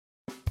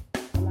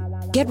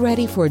Get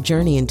ready for a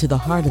journey into the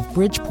heart of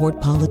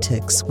Bridgeport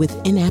politics with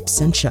In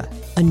Absentia,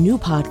 a new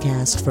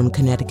podcast from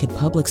Connecticut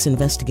Public's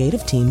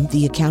investigative team,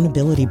 The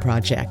Accountability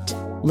Project.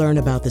 Learn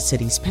about the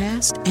city's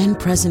past and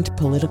present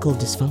political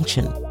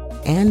dysfunction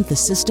and the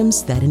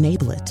systems that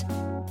enable it.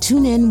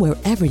 Tune in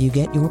wherever you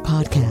get your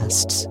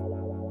podcasts.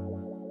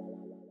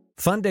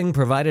 Funding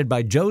provided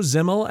by Joe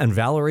Zimmel and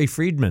Valerie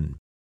Friedman.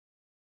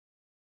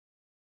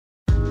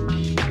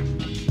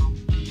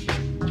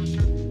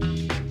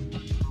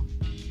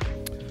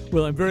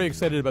 Well, I'm very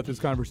excited about this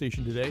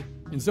conversation today.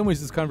 In some ways,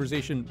 this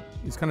conversation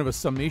is kind of a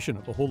summation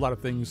of a whole lot of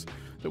things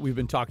that we've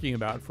been talking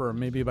about for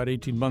maybe about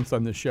 18 months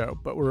on this show.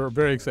 But we're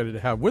very excited to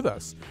have with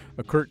us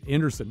Kurt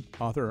Andersen,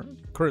 author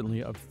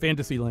currently of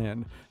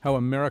Fantasyland, How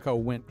America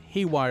Went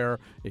Haywire,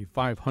 a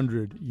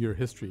 500-year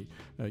history.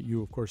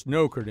 You, of course,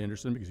 know Kurt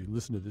Andersen because you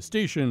listen to the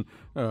station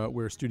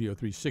where Studio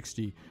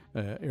 360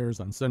 airs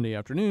on Sunday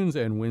afternoons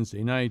and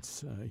Wednesday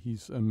nights.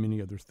 He's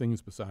many other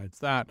things besides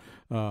that,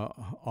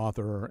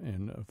 author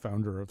and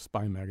founder of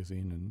Spy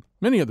Magazine and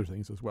many other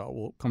things as well.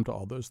 We'll come to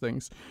all those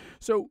things.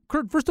 So,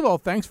 Kurt, first of all,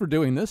 thanks for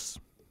doing this.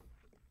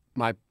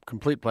 My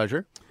complete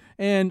pleasure.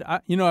 And, I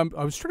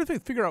was trying to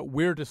figure out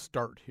where to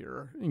start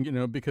here,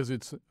 because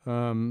it's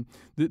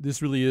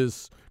this really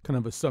is kind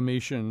of a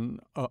summation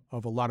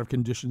of a lot of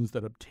conditions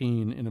that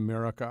obtain in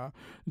America.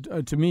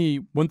 To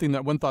me, one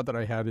thought that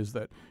I had is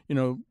that,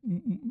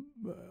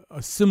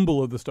 a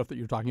symbol of the stuff that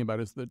you're talking about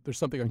is that there's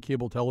something on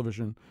cable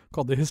television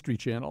called the History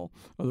Channel.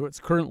 Although its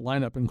current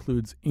lineup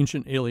includes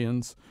Ancient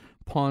Aliens,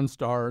 Pawn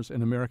Stars,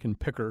 and American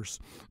Pickers,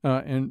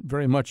 and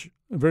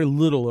very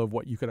little of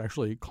what you could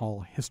actually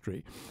call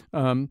history.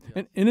 And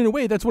in a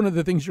way, that's one of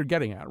the things you're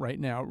getting at right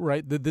now,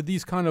 right?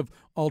 These kind of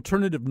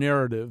alternative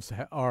narratives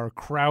are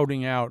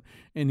crowding out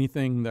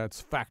anything that's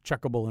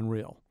fact-checkable and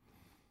real.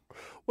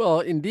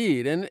 Well,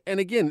 indeed. And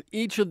again,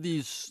 each of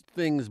these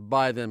things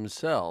by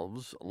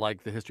themselves,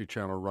 like the History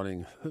Channel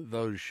running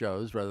those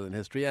shows rather than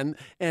history, and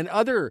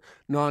other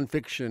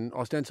nonfiction,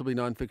 ostensibly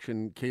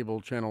nonfiction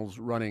cable channels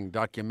running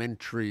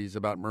documentaries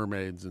about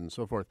mermaids and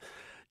so forth,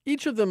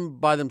 each of them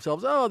by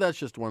themselves, oh, that's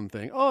just one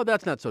thing. Oh,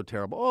 that's not so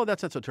terrible. Oh,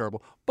 that's not so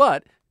terrible.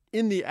 But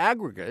in the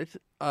aggregate,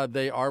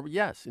 they are,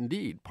 yes,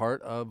 indeed,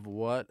 part of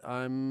what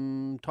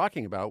I'm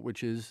talking about,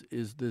 which is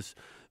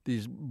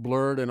these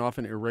blurred and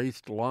often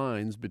erased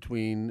lines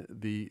between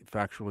the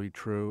factually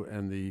true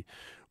and the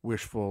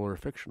wishful or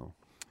fictional.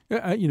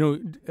 At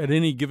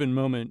any given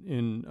moment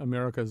in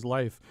America's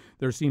life,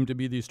 there seem to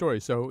be these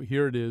stories. So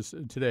here it is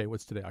today.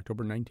 What's today,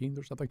 October 19th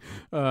or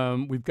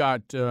something? We've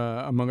got,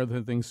 among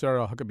other things,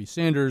 Sarah Huckabee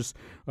Sanders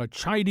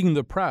chiding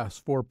the press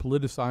for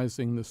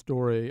politicizing the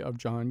story of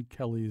John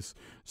Kelly's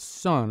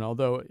son,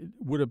 although it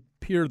would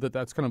appear that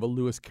that's kind of a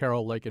Lewis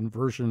Carroll-like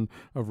inversion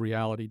of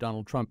reality.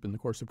 Donald Trump, in the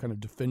course of kind of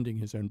defending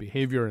his own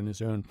behavior and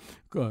his own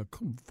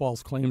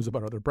false claims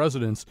about other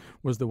presidents,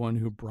 was the one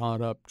who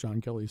brought up John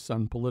Kelly's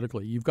son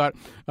politically. You've got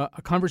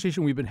a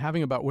conversation we've been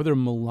having about whether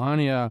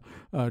Melania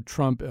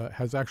Trump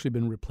has actually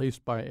been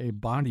replaced by a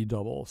body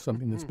double,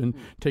 something that's been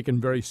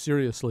taken very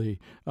seriously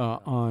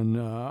on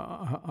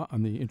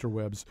the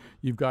interwebs.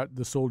 You've got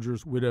the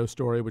soldier's widow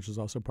story, which is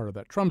also part of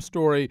that Trump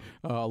story.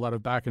 A lot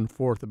of back and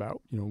forth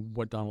about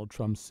what Donald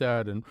Trump said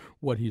and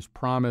what he's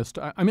promised.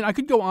 I mean, I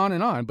could go on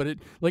and on, but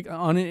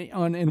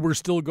and we're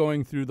still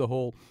going through the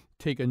whole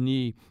take a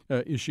knee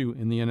issue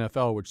in the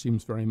NFL, which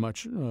seems very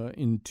much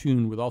in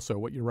tune with also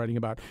what you're writing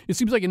about. It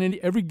seems like in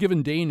every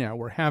given day now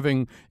we're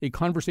having a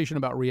conversation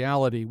about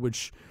reality,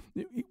 which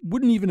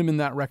wouldn't even have been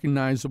that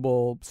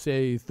recognizable,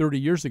 say, 30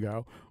 years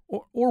ago.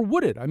 Or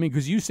would it? I mean,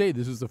 because you say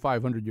this is a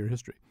 500-year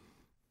history.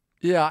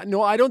 Yeah,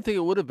 no, I don't think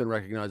it would have been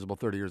recognizable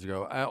 30 years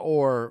ago.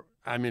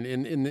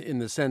 In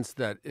the sense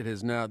that it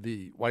is now,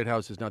 the White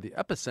House is now the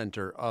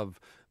epicenter of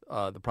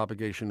the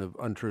propagation of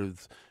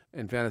untruths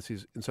and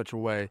fantasies in such a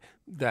way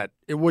that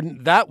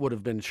that would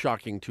have been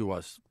shocking to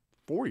us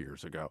 4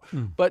 years ago.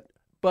 But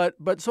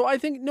so I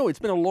think, no, it's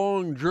been a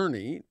long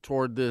journey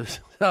toward this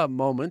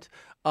moment.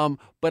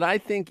 But I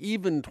think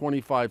even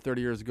 25,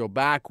 30 years ago,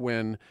 back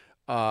when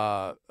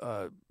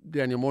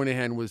Daniel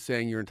Moynihan was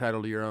saying you're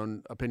entitled to your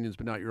own opinions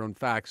but not your own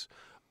facts,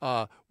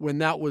 when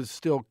that was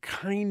still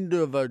kind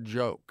of a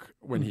joke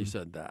when he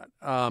said that.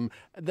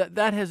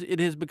 It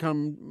has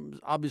become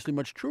obviously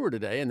much truer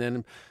today. And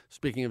then,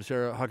 speaking of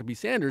Sarah Huckabee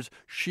Sanders,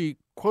 she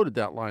quoted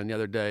that line the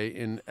other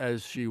day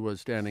as she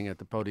was standing at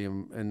the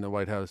podium in the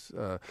White House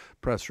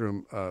press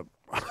room,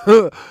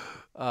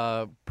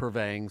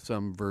 purveying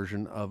some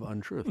version of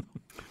untruth.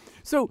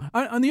 So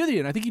on the other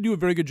hand, I think you do a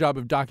very good job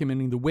of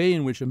documenting the way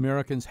in which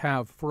Americans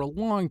have, for a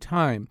long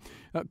time,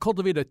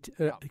 cultivated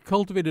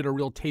a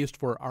real taste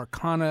for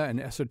arcana and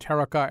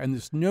esoterica, and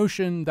this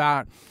notion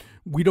that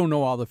we don't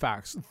know all the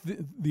facts.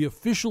 The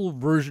official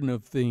version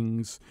of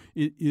things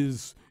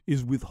is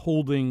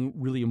withholding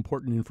really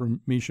important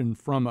information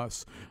from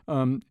us.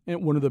 And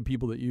one of the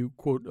people that you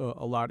quote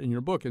a lot in your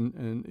book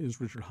and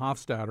is Richard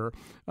Hofstadter.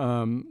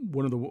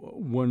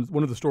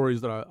 One of the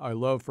stories that I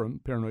love from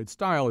Paranoid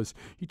Style is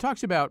he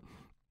talks about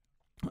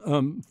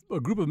a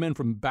group of men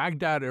from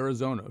Baghdad,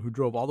 Arizona, who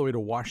drove all the way to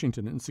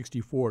Washington in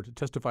 '64 to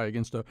testify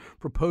against a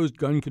proposed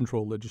gun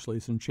control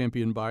legislation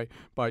championed by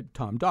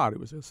Tom Dodd, who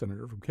was a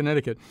senator from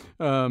Connecticut.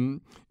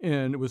 And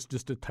it was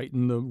just to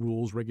tighten the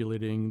rules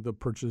regulating the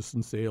purchase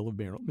and sale of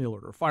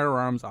mail-order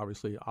firearms.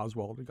 Obviously,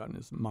 Oswald had gotten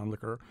his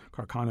Mannlicher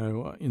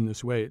Carcano in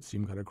this way. It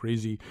seemed kind of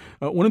crazy.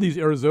 One of these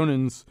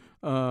Arizonans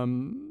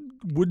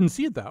wouldn't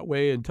see it that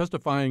way, and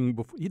testifying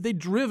before they'd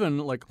driven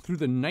like through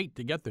the night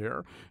to get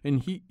there,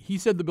 and he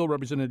said the bill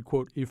represented,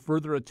 quote, a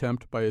further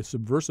attempt by a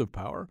subversive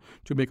power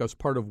to make us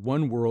part of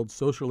one world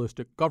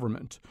socialistic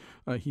government.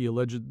 He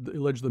alleged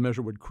the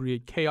measure would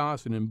create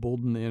chaos and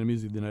embolden the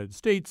enemies of the United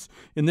States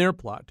in their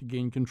plot to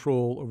gain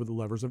control over the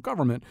levers of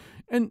government.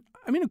 And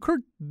I mean,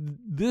 Kurt,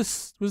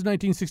 this was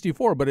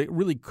 1964, but it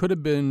really could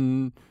have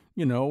been,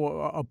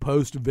 a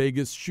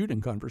post-Vegas shooting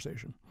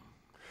conversation.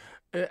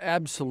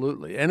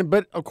 Absolutely,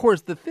 but of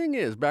course the thing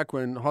is, back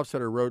when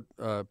Hofstadter wrote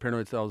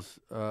Paranoid Cells,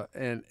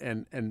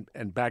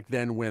 and back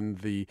then when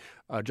the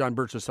John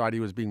Birch Society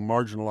was being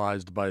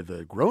marginalized by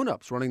the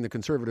grown-ups running the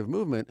conservative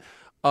movement,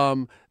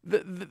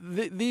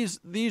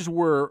 these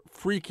were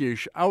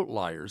freakish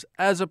outliers,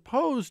 as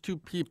opposed to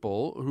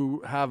people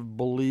who have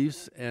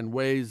beliefs and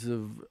ways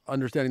of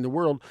understanding the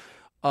world.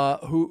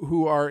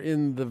 Who are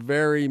in the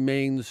very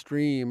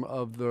mainstream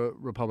of the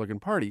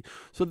Republican Party.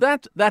 So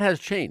that has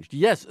changed.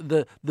 Yes,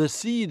 the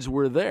seeds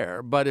were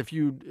there, but if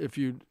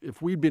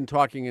we'd been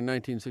talking in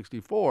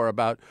 1964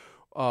 about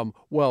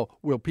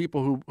will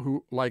people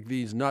who like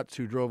these nuts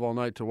who drove all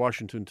night to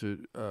Washington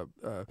to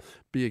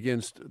be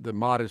against the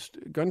modest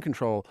gun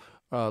control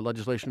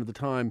legislation at the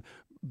time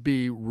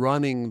be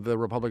running the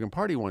Republican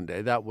Party one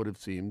day, that would have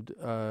seemed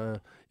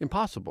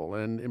impossible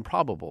and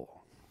improbable.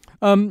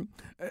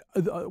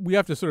 We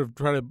have to sort of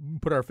try to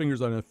put our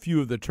fingers on a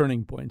few of the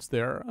turning points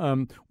there.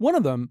 One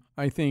of them,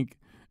 I think,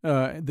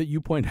 that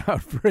you point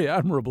out very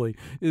admirably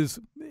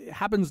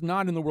happens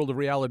not in the world of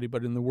reality,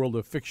 but in the world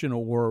of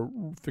fictional or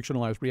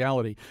fictionalized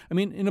reality. I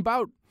mean, in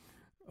about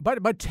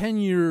 10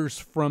 years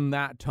from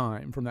that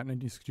time, from that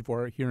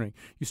 1964 hearing,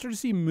 you start to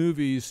see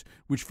movies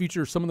which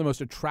feature some of the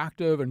most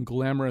attractive and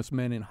glamorous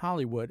men in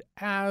Hollywood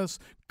as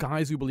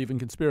guys who believe in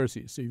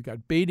conspiracies. So you've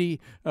got Beatty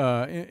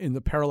in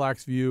The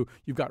Parallax View.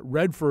 You've got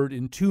Redford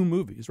in two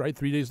movies, right?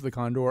 3 Days of the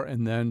Condor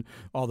and then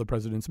All the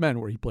President's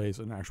Men, where he plays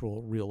an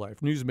actual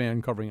real-life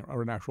newsman covering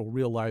an actual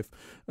real-life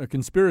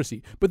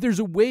conspiracy. But there's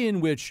a way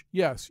in which,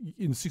 yes,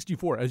 in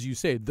 64, as you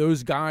say,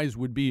 those guys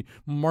would be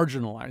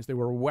marginalized. They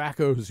were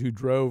wackos who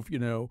drove,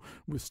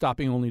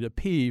 stopping only to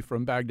pee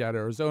from Baghdad,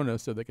 Arizona,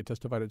 so they could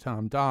testify to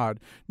Tom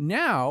Dodd.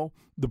 Now,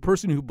 the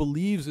person who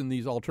believes in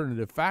these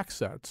alternative fact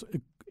sets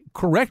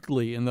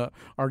correctly in the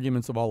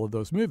arguments of all of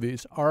those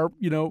movies are,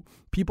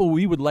 people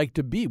we would like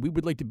to be. We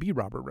would like to be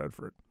Robert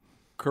Redford.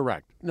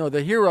 Correct. No,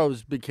 the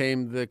heroes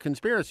became the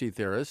conspiracy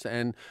theorists,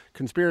 and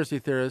conspiracy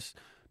theorists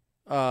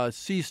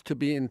ceased to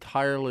be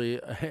entirely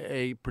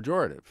a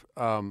pejorative.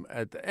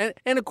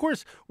 And of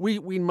course, we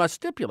must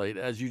stipulate,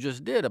 as you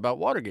just did about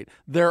Watergate,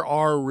 there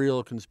are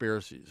real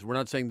conspiracies. We're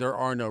not saying there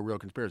are no real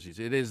conspiracies.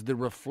 It is the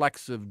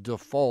reflexive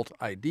default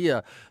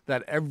idea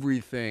that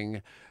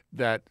everything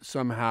that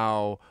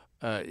somehow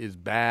is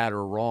bad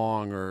or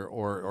wrong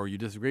or you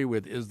disagree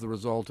with is the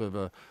result of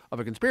a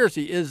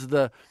conspiracy is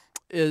the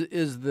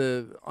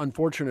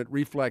unfortunate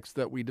reflex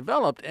that we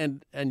developed,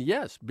 and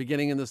yes,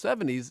 beginning in the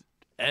 70s,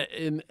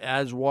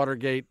 as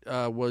Watergate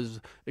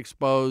was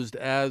exposed,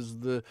 as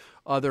the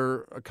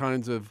other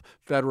kinds of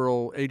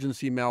federal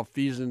agency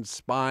malfeasance,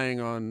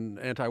 spying on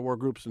anti-war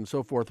groups and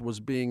so forth was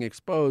being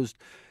exposed,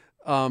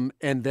 and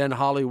then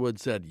Hollywood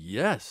said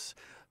yes.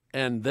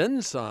 And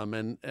then some,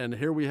 and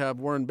here we have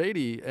Warren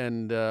Beatty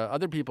and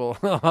other people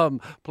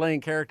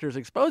playing characters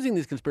exposing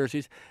these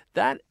conspiracies.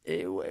 That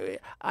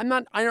I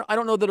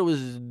don't know that it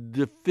was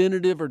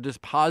definitive or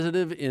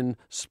dispositive in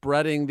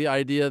spreading the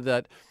idea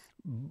that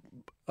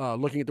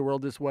looking at the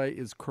world this way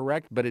is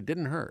correct, but it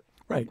didn't hurt.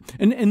 Right.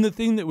 And the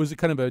thing that was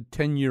kind of a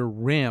 10-year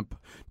ramp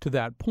to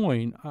that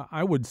point,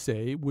 I would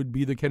say, would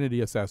be the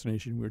Kennedy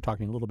assassination. We were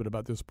talking a little bit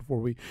about this before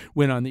we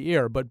went on the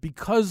air. But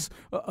because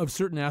of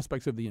certain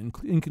aspects of the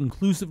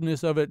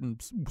inconclusiveness of it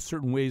and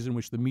certain ways in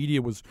which the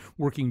media was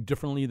working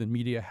differently than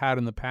media had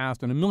in the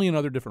past and a million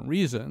other different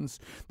reasons,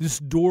 this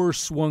door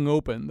swung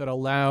open that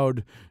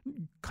allowed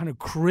kind of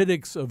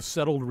critics of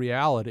settled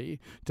reality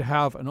to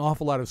have an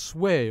awful lot of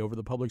sway over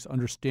the public's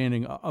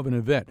understanding of an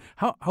event.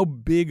 How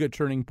big a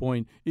turning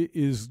point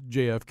is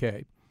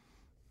JFK?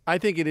 I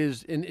think it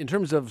is in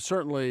terms of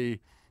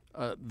certainly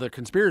the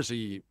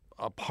conspiracy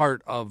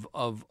part of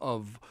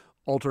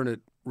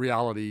alternate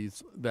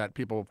realities that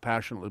people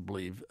passionately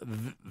believe,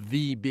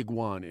 the big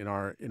one in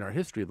our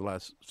history of the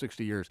last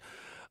 60 years.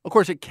 Of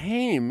course, it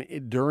came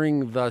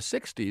during the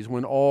 60s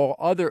when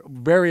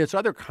various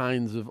other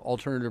kinds of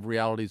alternative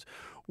realities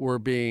were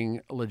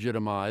being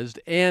legitimized,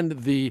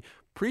 and the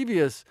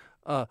previous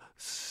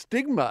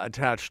stigma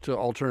attached to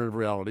alternative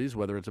realities,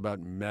 whether it's about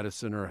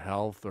medicine or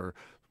health or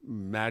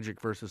magic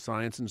versus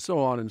science and so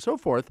on and so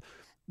forth,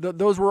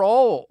 those were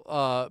all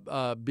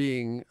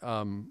being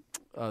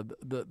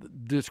the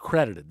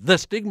discredited. The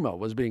stigma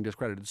was being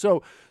discredited.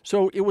 So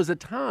it was a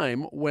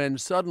time when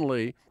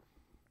suddenly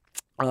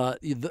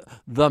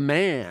the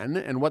man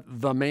and what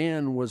the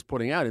man was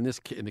putting out in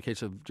the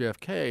case of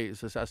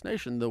JFK's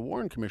assassination, the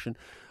Warren Commission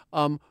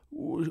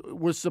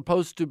was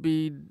supposed to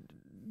be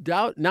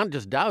not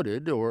just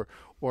doubted or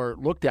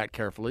looked at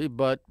carefully,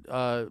 but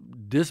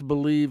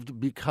disbelieved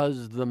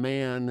because the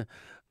man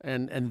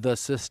and the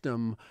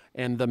system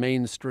and the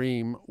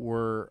mainstream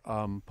were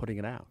putting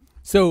it out.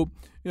 So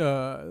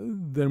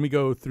then we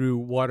go through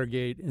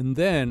Watergate, and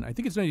then I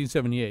think it's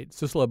 1978.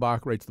 Cicely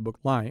Bach writes the book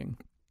Lying.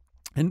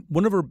 And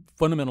one of her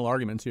fundamental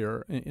arguments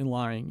here in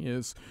Lying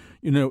is,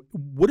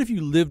 what if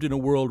you lived in a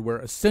world where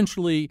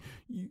essentially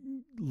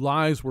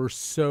lies were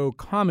so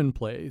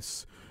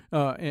commonplace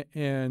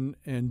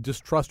and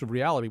distrust of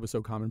reality was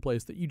so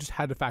commonplace that you just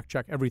had to fact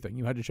check everything.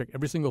 You had to check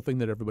every single thing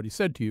that everybody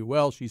said to you.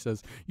 Well, she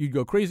says you'd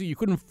go crazy. You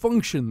couldn't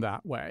function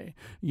that way.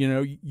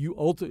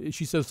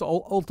 She says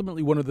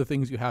ultimately one of the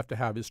things you have to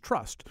have is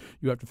trust.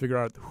 You have to figure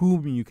out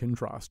whom you can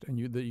trust,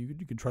 and that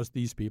you can trust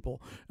these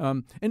people.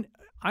 And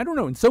I don't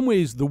know. In some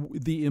ways,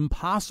 the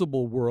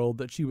impossible world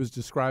that she was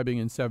describing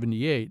in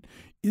 '78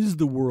 is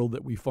the world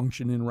that we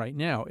function in right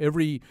now.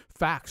 Every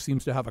fact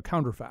seems to have a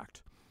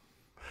counterfact.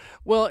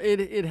 Well,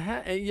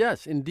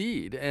 yes,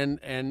 indeed, and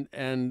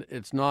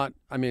it's not.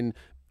 I mean,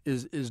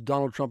 is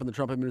Donald Trump and the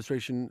Trump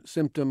administration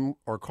symptom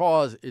or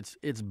cause?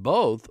 It's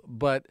both,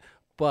 but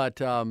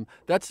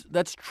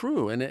that's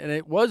true, and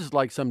it was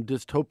like some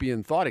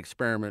dystopian thought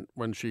experiment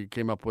when she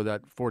came up with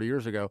that 40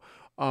 years ago.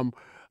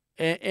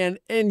 And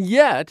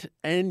yet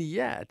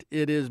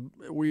it is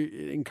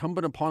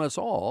incumbent upon us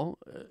all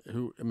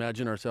who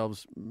imagine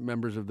ourselves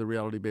members of the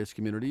reality-based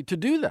community to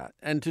do that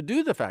and to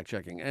do the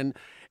fact-checking.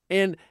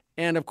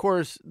 And of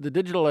course, the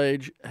digital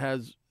age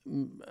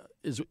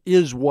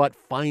is what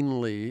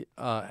finally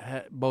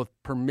both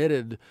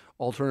permitted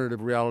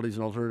alternative realities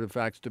and alternative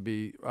facts to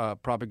be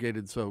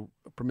propagated so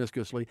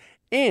promiscuously,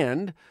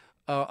 and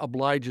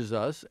obliges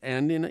us,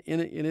 and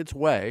in its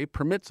way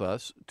permits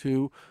us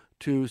to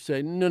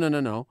say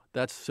no,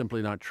 that's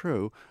simply not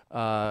true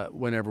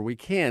whenever we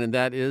can. And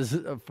that is,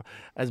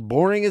 as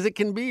boring as it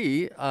can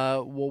be,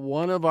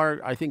 one of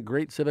our, I think,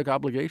 great civic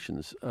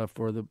obligations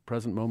for the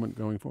present moment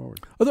going forward.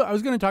 Although I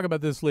was going to talk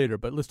about this later,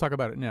 but let's talk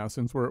about it now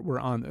since we're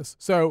on this.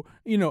 So,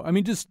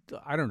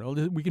 I don't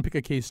know, we can pick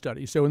a case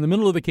study. So in the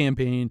middle of the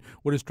campaign,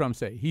 what does Trump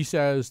say? He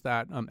says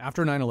that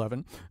after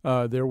 9/11,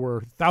 there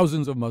were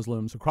thousands of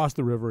Muslims across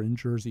the river in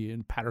Jersey,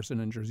 in Patterson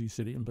and Jersey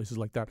City and places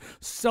like that,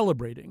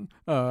 celebrating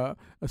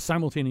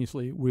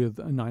simultaneously with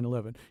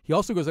 9/11. He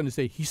also goes on to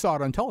say he saw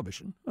it on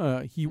television.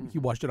 He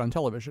watched it on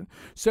television.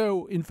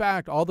 So, in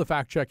fact, all the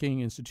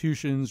fact-checking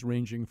institutions,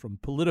 ranging from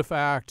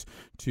PolitiFact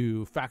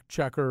to Fact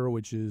Checker,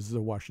 which is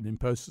the Washington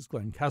Post's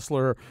Glenn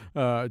Kessler,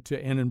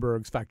 to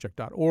Annenberg's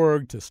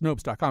FactCheck.org, to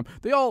Snopes.com,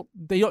 they all.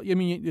 I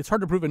mean, it's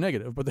hard to prove a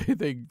negative, but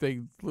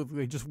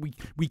they just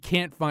we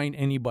can't find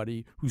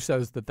anybody who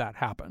says that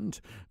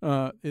happened.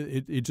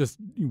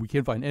 We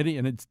can't find any,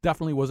 and it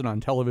definitely wasn't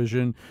on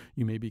television.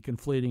 You may be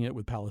conflating it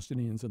with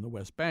Palestinians in the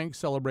West Bank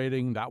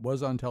celebrating. That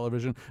was on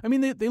television. I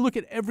mean, they look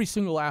at every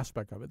single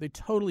aspect of it. They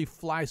totally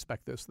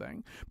fly-spec this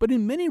thing. But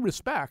in many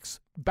respects,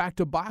 back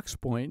to Bach's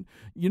point,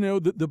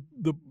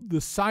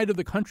 the side of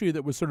the country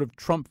that was sort of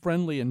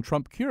Trump-friendly and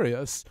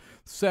Trump-curious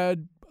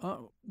said,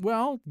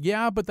 well,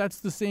 yeah, but that's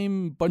the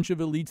same bunch of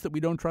elites that we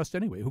don't trust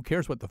anyway. Who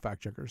cares what the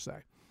fact-checkers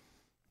say?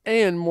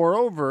 And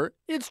moreover,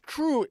 it's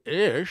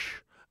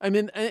true-ish. I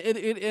mean, it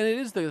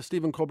is the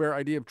Stephen Colbert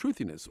idea of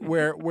truthiness,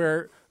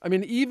 where I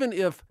mean, even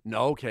if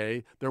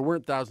there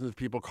weren't thousands of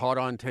people caught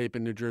on tape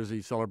in New Jersey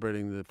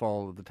celebrating the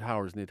fall of the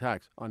towers and the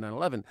attacks on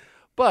 9/11,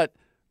 but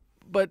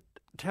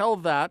tell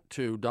that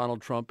to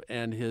Donald Trump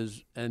and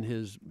his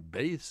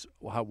base,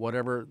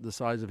 whatever the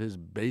size of his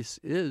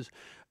base is,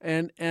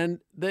 and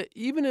that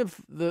even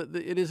if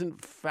it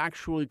isn't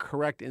factually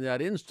correct in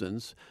that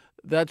instance,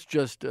 that's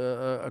just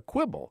a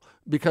quibble,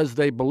 because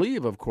they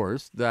believe, of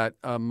course, that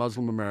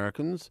Muslim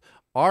Americans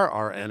are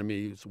our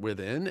enemies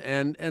within.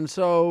 And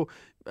so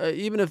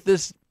even if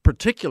this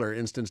particular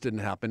instance didn't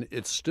happen,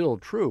 it's still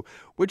true,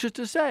 which is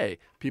to say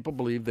people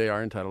believe they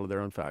are entitled to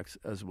their own facts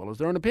as well as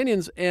their own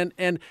opinions.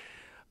 And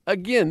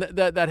again,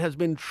 that has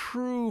been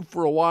true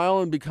for a while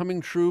and becoming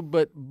true.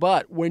 But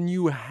when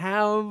you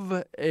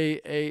have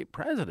a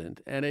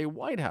president and a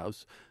White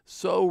House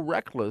so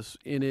reckless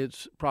in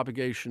its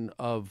propagation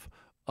of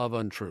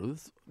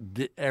untruths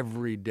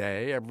every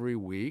day, every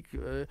week,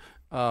 it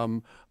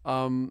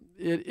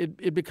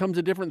becomes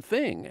a different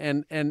thing.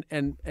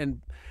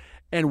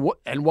 And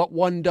what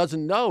one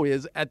doesn't know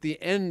is, at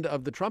the end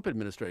of the Trump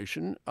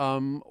administration,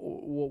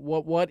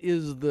 what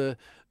is the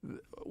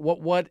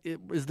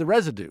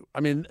residue? I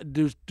mean,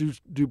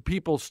 do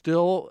people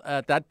still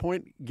at that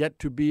point get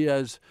to be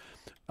as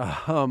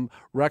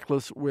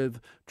reckless with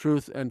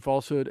truth and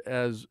falsehood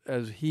as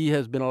he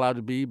has been allowed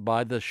to be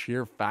by the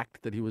sheer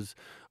fact that he was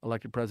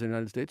elected president of the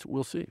United States?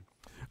 We'll see.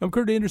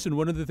 Kurt Andersen,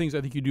 one of the things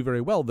I think you do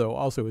very well, though,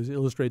 also is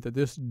illustrate that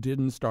this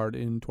didn't start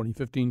in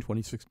 2015,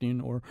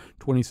 2016, or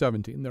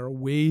 2017. There are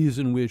ways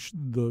in which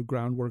the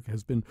groundwork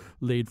has been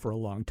laid for a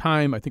long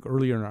time. I think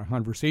earlier in our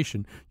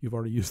conversation, you've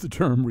already used the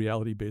term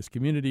reality-based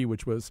community,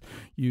 which was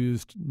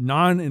used in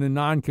a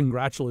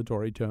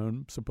non-congratulatory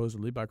tone,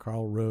 supposedly by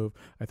Karl Rove,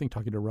 I think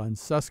talking to Ron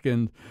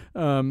Suskind.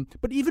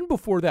 But even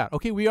before that,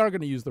 okay, we are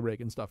going to use the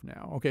Reagan stuff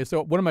now. Okay,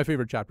 so one of my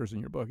favorite chapters in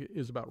your book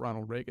is about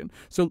Ronald Reagan.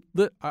 So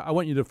I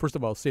want you to, first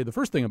of all, say the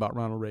first thing about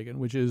Ronald Reagan,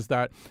 which is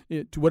that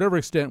to whatever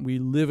extent we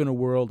live in a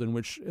world in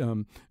which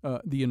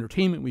the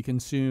entertainment we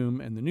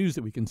consume and the news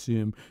that we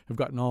consume have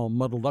gotten all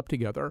muddled up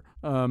together,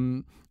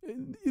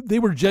 they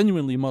were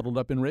genuinely muddled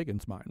up in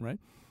Reagan's mind, right?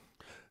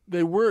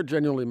 They were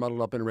genuinely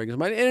muddled up in Reagan's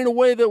mind, and in a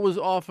way that was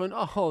often,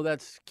 oh,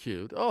 that's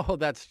cute. Oh,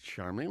 that's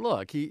charming.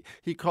 Look, he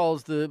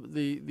calls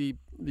the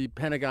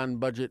Pentagon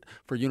budget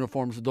for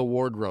uniforms the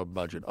wardrobe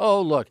budget.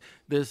 Oh, look,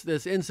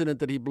 this incident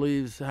that he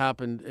believes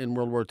happened in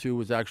World War II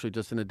was actually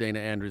just in a Dana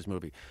Andrews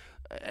movie.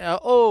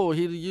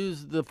 He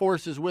used the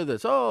forces with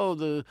us. Oh,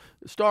 the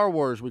Star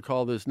Wars, we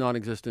call this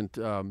non-existent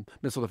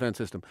missile defense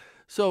system.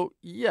 So,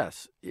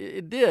 yes,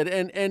 it did.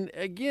 And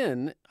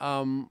again,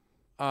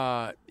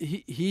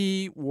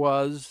 he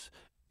was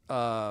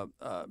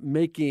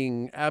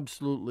making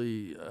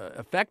absolutely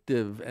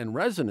effective and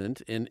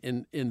resonant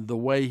in the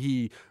way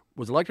he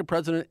was elected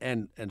president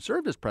and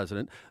served as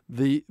president,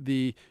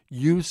 the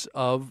use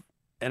of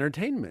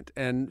entertainment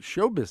and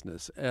show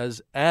business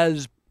as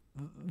at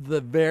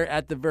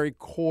the very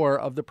core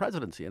of the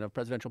presidency and of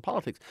presidential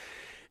politics.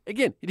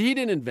 Again, he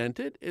didn't invent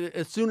it.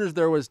 As soon as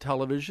there was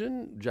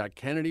television, Jack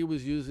Kennedy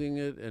was using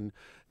it,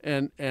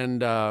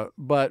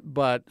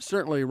 but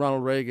certainly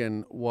Ronald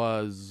Reagan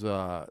was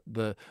that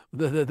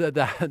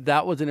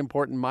was an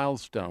important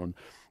milestone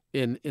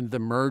in the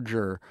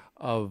merger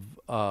of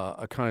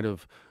a kind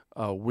of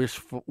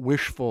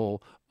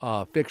wishful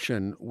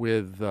fiction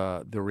with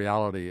the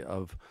reality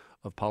of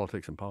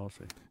politics and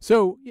policy.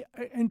 So,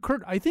 and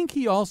Kurt, I think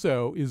he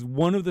also is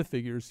one of the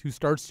figures who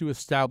starts to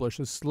establish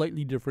a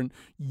slightly different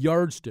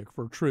yardstick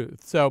for truth.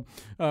 So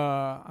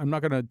I'm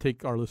not going to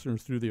take our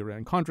listeners through the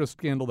Iran-Contra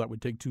scandal. That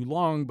would take too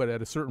long. But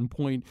at a certain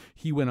point,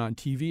 he went on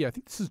TV. I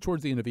think this is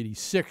towards the end of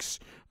 '86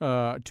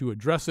 to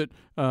address it.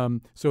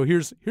 So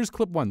here's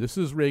clip one. This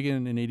is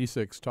Reagan in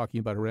 '86 talking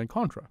about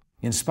Iran-Contra.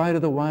 In spite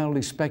of the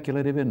wildly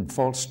speculative and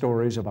false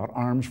stories about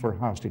arms for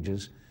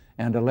hostages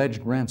and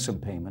alleged ransom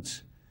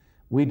payments,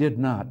 we did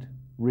not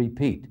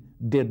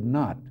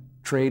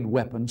trade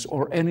weapons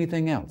or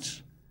anything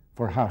else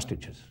for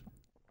hostages.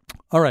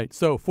 All right,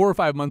 so 4 or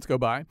 5 months go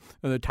by.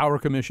 The Tower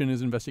Commission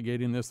is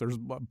investigating this. There's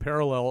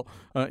parallel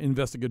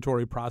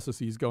investigatory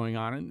processes going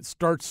on, and it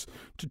starts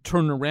to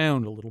turn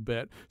around a little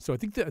bit. So I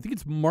think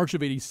it's March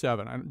of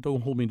 '87.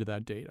 Don't hold me to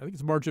that date. I think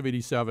it's March of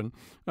 '87.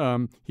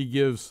 He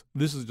gives.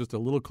 This is just a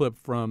little clip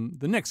from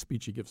the next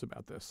speech he gives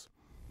about this.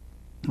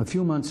 A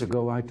few months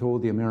ago, I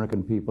told the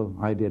American people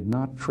I did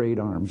not trade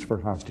arms for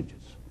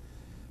hostages.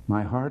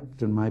 My heart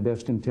and my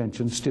best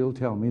intentions still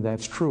tell me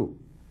that's true,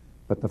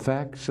 but the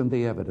facts and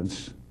the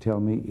evidence tell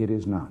me it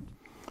is not.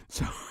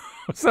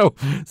 So,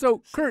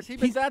 Kurt,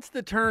 but that's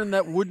the turn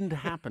that wouldn't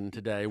happen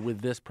today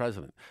with this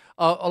president.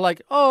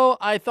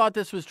 I thought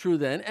this was true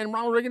then, and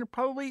Ronald Reagan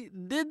probably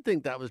did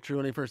think that was true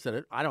when he first said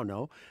it. I don't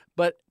know,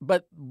 but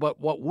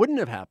what wouldn't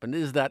have happened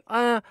is that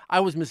I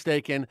was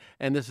mistaken,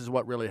 and this is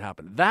what really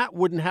happened. That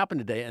wouldn't happen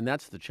today, and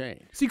that's the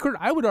change. See, Kurt,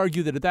 I would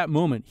argue that at that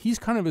moment he's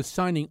kind of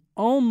assigning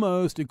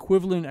almost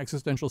equivalent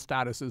existential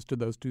statuses to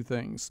those two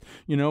things.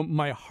 You know,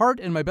 my heart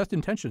and my best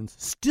intentions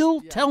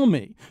still tell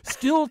me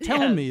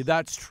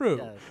that's true.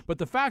 Yes. But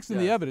the facts and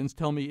the evidence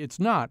tell me it's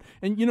not.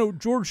 And, you know,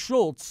 George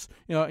Shultz,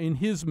 in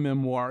his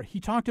memoir, he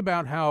talked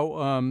about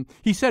how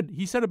he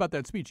said about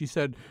that speech, he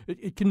said,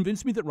 it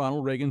convinced me that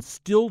Ronald Reagan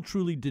still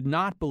truly did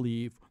not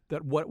believe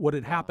that what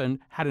had happened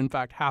had in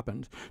fact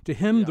happened. To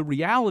him, the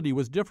reality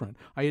was different.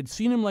 I had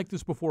seen him like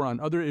this before on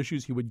other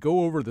issues. He would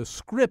go over the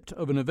script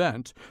of an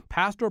event,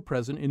 past or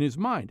present, in his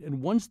mind.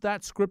 And once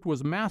that script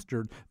was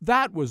mastered,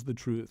 that was the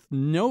truth.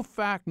 No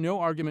fact, no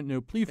argument, no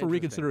plea for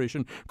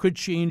reconsideration could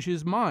change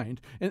his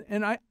mind.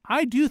 And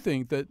I do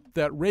think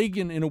that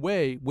Reagan, in a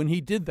way, when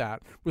he did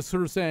that, was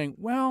sort of saying,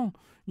 well,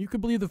 you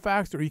could believe the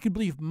facts or you could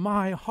believe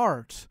my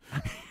heart.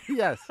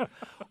 Yes.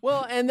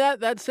 Well, and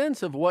that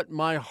sense of what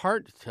my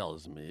heart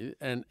tells me,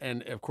 and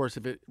of course,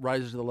 if it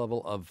rises to the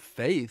level of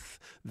faith,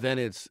 then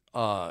it's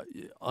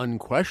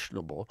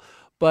unquestionable.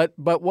 But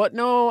what?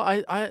 No,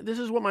 I this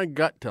is what my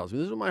gut tells me.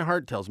 This is what my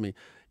heart tells me.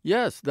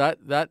 Yes,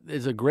 that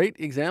is a great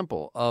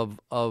example of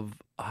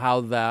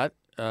how that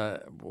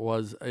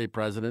was a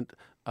president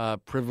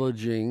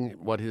privileging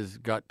what his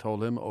gut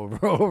told him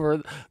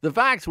over the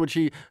facts, which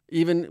he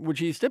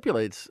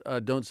stipulates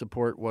don't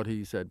support what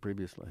he said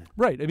previously.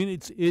 Right. I mean,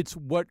 it's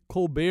what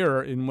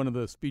Colbert, in one of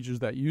the speeches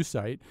that you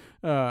cite,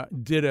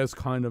 did as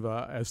kind of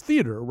as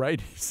theater,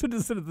 right? He said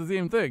the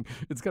same thing.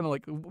 It's kind of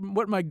like,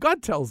 what my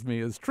gut tells me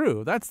is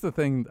true. That's the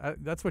thing.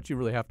 That's what you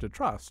really have to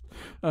trust.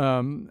 But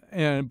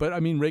I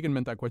mean, Reagan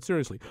meant that quite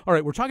seriously. All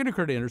right, we're talking to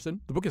Kurt Andersen.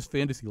 The book is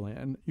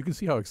Fantasyland. You can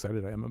see how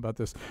excited I am about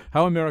this.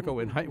 How America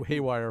Went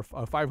Haywire,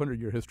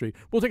 500-year history.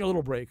 We'll take a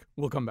little break.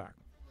 We'll come back.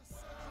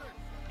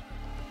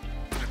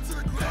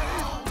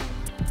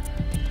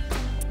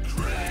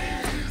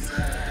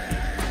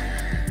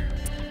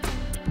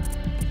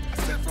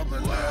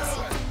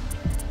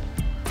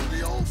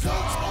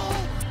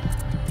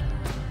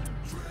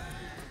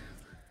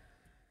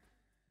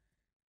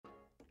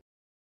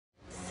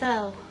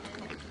 So,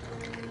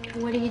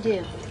 what do you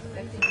do?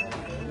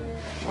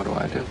 What do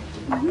I do?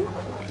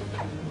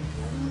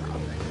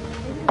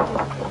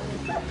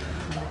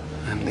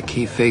 I'm the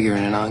key figure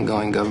in an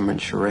ongoing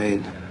government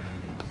charade.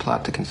 The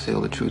plot to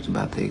conceal the truth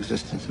about the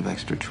existence of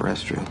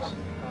extraterrestrials.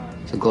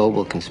 It's a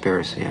global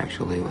conspiracy,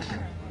 actually, with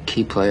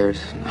key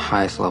players and the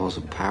highest levels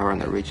of power,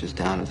 and that reaches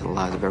down into the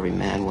lives of every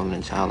man, woman,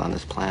 and child on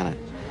this planet.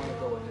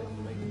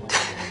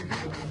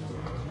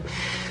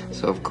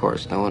 So, of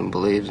course, no one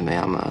believes me.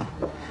 I'm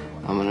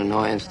an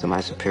annoyance to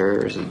my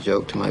superiors, a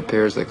joke to my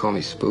peers. They call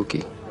me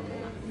Spooky.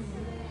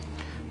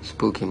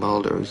 Spooky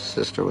Mulder, whose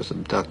sister was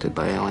abducted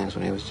by aliens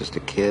when he was just a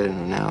kid and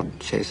who now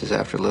chases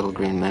after little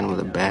green men with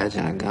a badge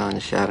and a gun,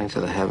 shouting to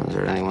the heavens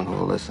or anyone who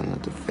will listen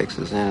that the fix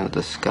is in and that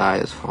the sky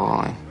is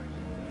falling.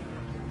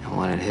 And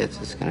when it hits,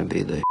 it's going to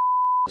be the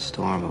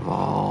storm of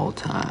all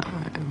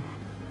time.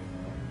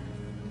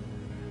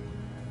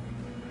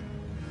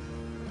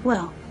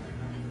 Well,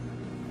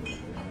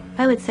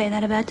 I would say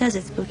that about does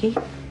it, Spooky.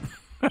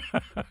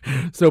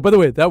 So, by the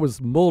way, that was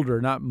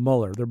Mulder, not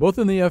Mueller. They're both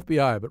in the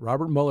FBI, but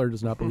Robert Mueller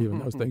does not believe in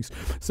those things.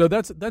 So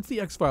that's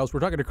the X-Files. We're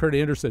talking to Kurt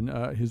Andersen.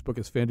 His book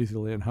is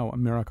Fantasyland, How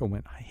America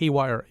Went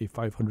Haywire, a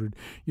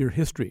 500-year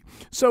history.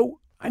 So,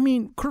 I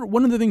mean, Kurt,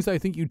 one of the things I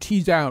think you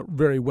tease out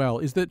very well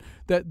is that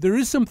there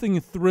is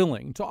something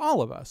thrilling to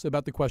all of us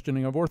about the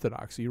questioning of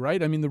orthodoxy,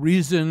 right? I mean, the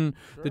reason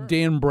that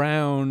Dan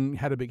Brown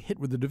had a big hit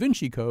with the Da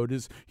Vinci Code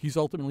is he's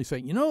ultimately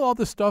saying, you know, all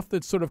the stuff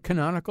that's sort of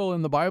canonical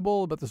in the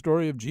Bible about the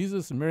story of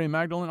Jesus and Mary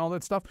Magdalene, all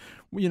that stuff,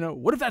 you know,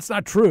 what if that's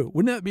not true?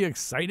 Wouldn't that be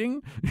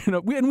exciting? You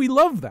know, and we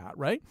love that,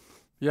 right?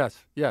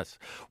 Yes.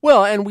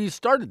 Well, and we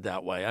started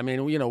that way. I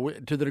mean, you know,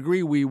 to the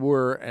degree we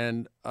were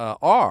and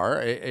are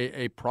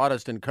a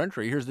Protestant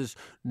country, here's this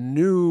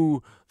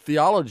new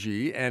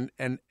theology, and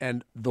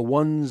the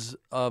ones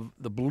of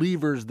the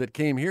believers that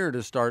came here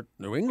to start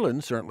New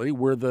England certainly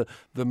were the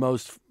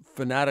most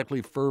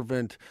fanatically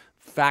fervent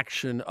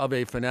faction of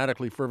a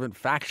fanatically fervent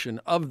faction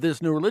of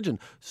this new religion,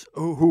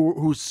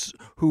 who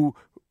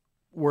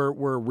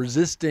were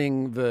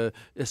resisting the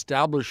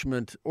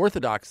establishment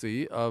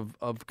orthodoxy of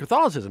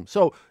Catholicism.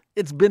 So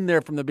it's been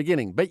there from the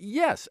beginning. But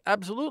yes,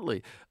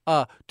 absolutely,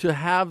 to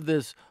have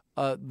this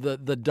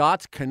the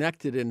dots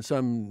connected in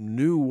some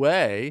new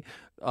way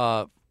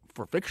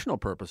for fictional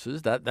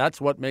purposes,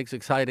 that's what makes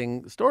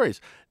exciting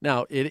stories.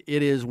 Now, it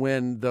is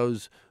when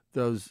those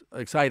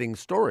exciting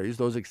stories,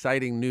 those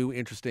exciting new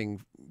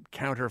interesting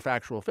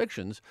counterfactual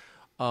fictions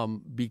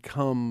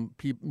become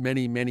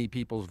many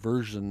people's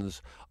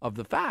versions of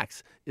the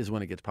facts is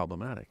when it gets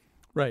problematic.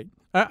 Right.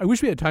 I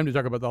wish we had time to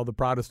talk about all the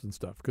Protestant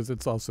stuff, because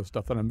it's also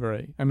stuff that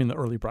the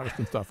early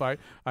Protestant stuff. I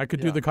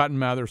could do the Cotton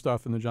Mather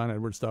stuff and the John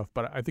Edwards stuff,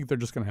 but I think they're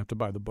just going to have to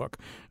buy the book.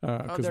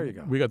 There you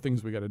go. We got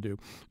things we got to do.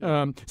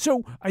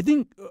 So I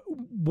think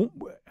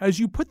as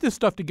you put this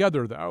stuff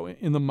together, though,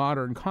 in the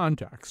modern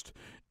context,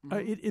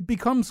 it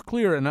becomes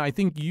clear, and I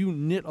think you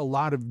knit a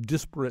lot of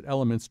disparate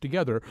elements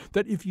together,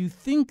 that if you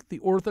think the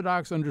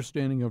Orthodox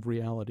understanding of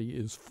reality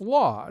is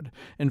flawed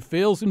and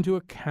fails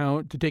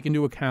to take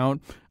into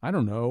account, I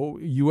don't know,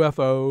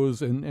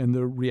 UFOs and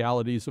the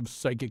realities of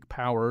psychic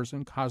powers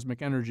and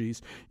cosmic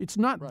energies, it's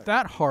not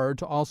that hard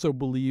to also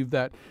believe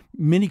that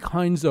many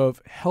kinds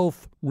of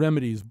health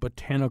remedies,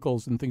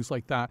 botanicals and things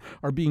like that,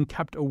 are being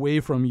kept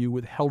away from you,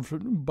 withheld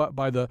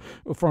by the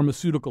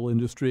pharmaceutical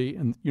industry.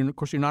 And of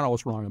course, you're not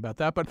always wrong about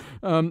that, but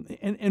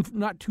and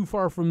not too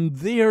far from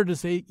there to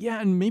say, yeah,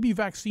 and maybe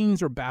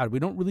vaccines are bad. We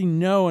don't really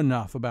know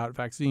enough about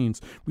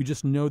vaccines. We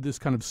just know this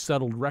kind of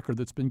settled record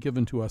that's been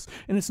given to us.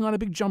 And it's not a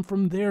big jump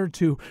from there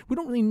to, we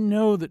don't really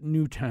know that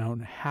Newtown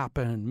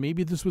happened.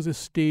 Maybe this was a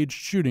staged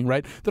shooting,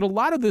 right? That a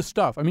lot of this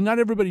stuff, I mean, not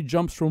everybody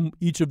jumps from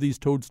each of these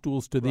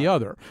toadstools to the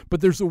other,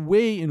 but there's a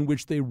way in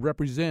which they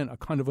represent a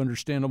kind of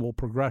understandable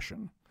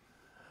progression.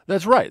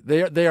 That's right.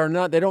 They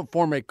don't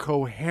form a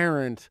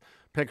coherent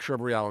picture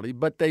of reality,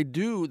 but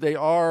they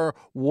are,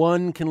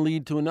 one can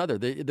lead to another.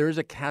 There is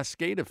a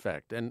cascade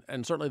effect, and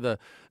certainly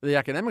the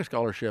academic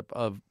scholarship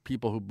of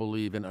people who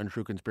believe in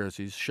untrue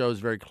conspiracies shows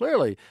very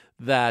clearly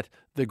that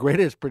the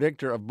greatest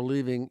predictor of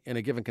believing in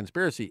a given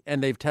conspiracy,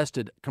 and they've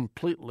tested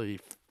completely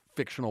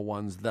fictional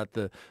ones that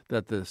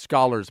the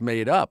scholars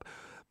made up,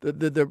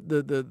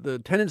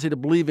 the tendency to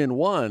believe in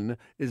one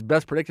is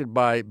best predicted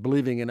by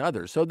believing in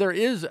others. So there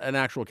is an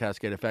actual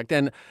cascade effect.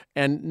 And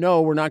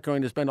no, we're not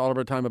going to spend all of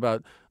our time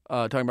about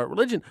talking about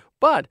religion,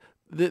 but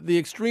the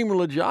extreme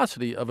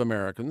religiosity of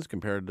Americans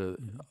compared to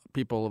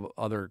people of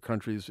other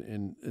countries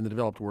in the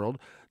developed world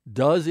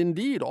does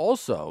indeed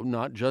also,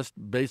 not just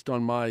based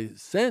on my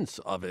sense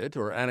of it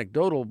or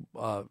anecdotal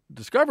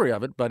discovery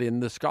of it, but in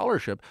the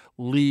scholarship,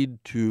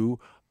 lead to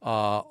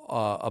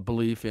a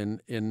belief in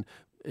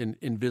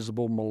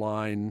invisible,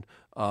 malign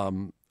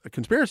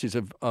conspiracies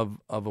of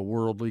a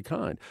worldly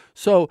kind.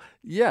 So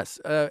yes,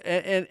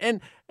 and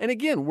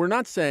again, we're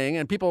not saying,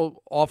 and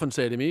people often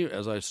say to me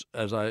as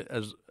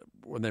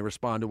when they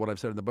respond to what I've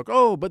said in the book,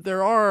 oh, but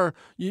there are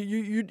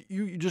you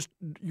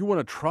want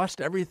to trust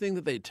everything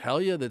that they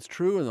tell you that's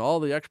true and all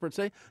the experts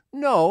say.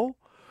 No,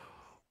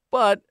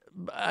 but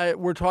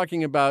we're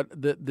talking about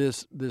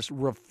this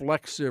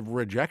reflexive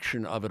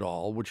rejection of it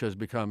all, which has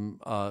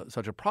become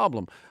such a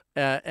problem,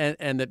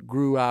 and that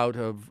grew out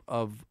of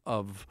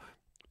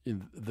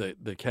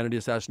the Kennedy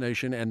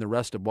assassination and the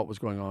rest of what was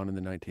going on in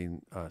the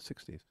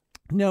 1960s.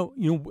 Now,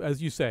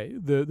 as you say,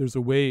 there's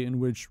a way in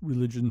which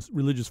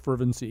religious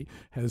fervency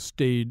has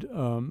stayed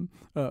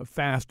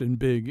fast and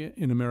big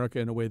in America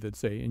in a way that,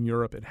 say, in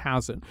Europe it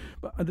hasn't.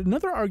 But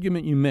another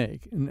argument you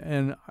make,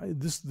 and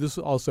this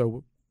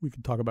also we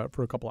could talk about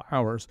for a couple of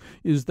hours,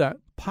 is that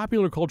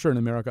popular culture in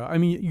America, I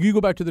mean, you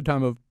go back to the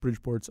time of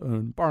Bridgeport's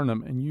own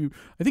Barnum, and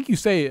I think you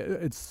say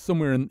it's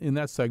somewhere in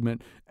that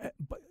segment,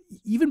 but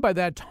even by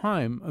that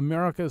time,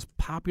 America's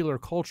popular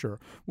culture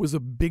was a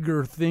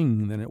bigger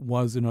thing than it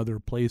was in other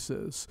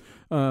places.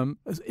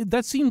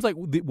 That seems like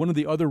one of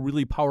the other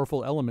really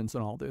powerful elements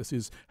in all this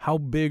is how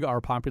big our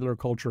popular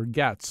culture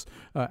gets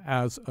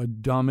as a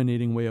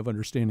dominating way of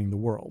understanding the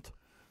world.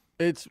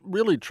 It's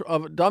really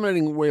a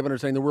dominating way of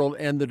understanding the world,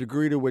 and the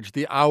degree to which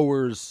the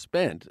hours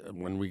spent,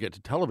 when we get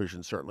to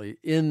television, certainly,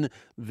 in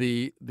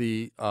the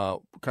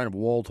kind of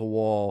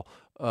wall-to-wall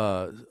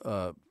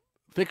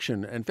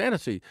fiction and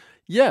fantasy.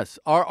 Yes,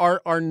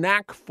 our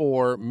knack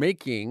for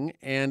making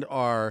and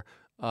our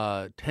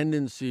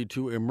tendency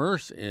to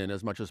immerse in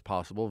as much as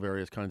possible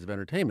various kinds of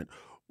entertainment,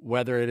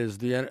 whether it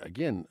is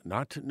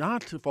not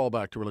to fall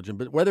back to religion,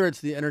 but whether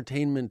it's the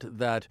entertainment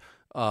that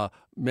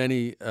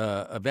many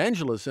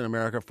evangelists in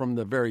America from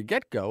the very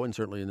get-go, and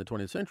certainly in the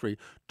 20th century,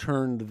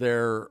 turned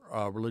their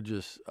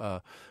religious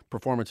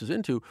performances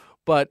into.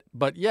 But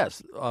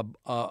yes,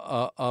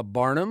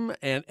 Barnum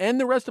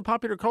and the rest of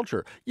popular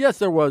culture. Yes,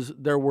 there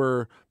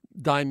were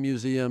dime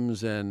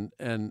museums and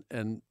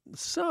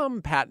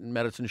some patent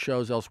medicine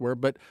shows elsewhere.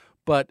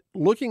 But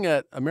looking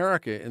at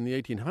America in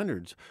the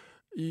 1800s,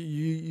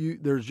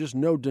 there's just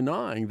no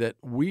denying that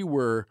we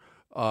were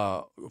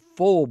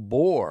full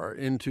bore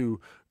into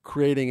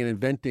creating and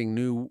inventing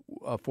new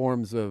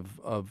forms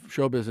of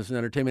show business and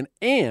entertainment,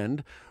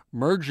 and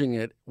merging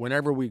it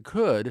whenever we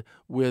could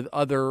with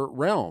other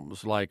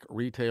realms like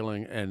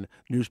retailing and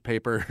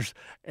newspapers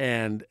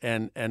and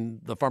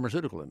the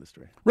pharmaceutical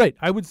industry. Right.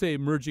 I would say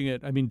merging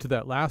it, to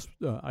that last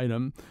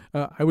item,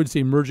 I would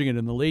say merging it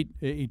in the late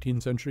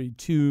 18th century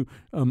to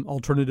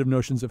alternative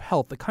notions of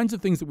health, the kinds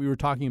of things that we were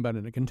talking about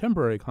in a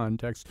contemporary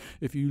context.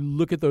 If you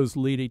look at those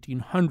late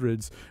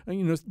 1800s,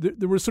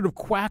 there was sort of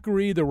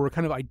quackery. There were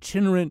kind of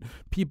itinerant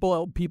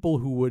people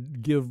who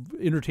would give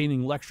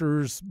entertaining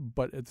lectures,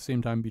 but at the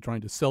same time be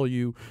trying to sell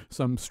you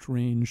some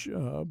strange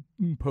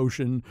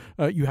potion.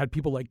 You had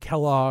people like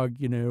Kellogg,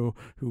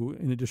 who,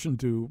 in addition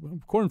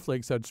to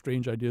cornflakes, had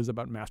strange ideas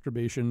about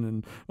masturbation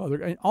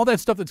and all that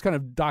stuff that's kind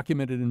of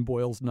documented in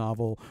Boyle's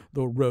novel,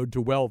 The Road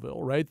to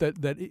Wellville, right? That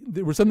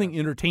there was something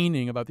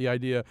entertaining about the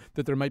idea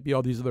that there might be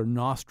all these other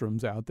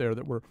nostrums out there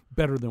that were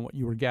better than what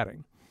you were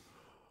getting.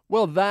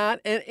 Well, that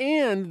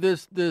and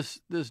this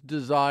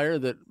desire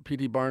that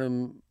P.T.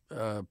 Barnum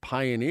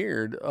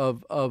pioneered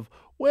of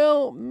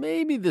well,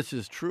 maybe this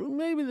is true,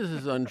 maybe this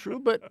is untrue,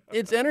 but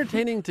it's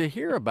entertaining to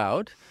hear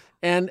about,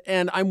 and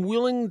I'm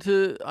willing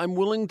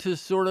to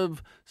sort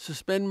of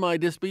suspend my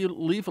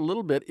disbelief a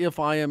little bit if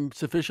I am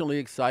sufficiently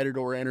excited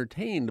or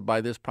entertained by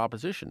this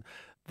proposition.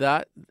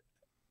 That,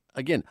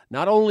 again,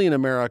 not only in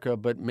America,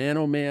 but man,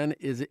 oh man,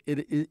 it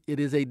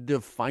is a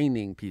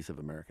defining piece of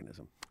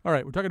Americanism. All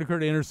right, we're talking to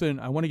Kurt Andersen.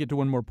 I want to get to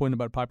one more point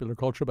about popular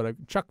culture,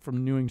 but Chuck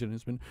from Newington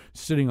has been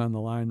sitting on the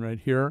line right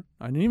here.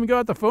 I didn't even go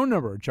out the phone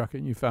number, Chuck,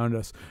 and you found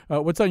us.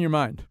 What's on your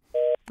mind?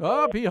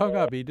 Oh, he hung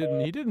up. He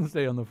didn't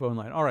stay on the phone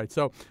line. All right,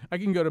 so I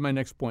can go to my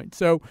next point.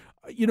 So,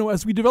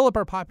 as we develop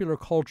our popular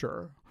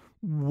culture,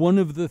 one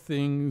of the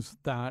things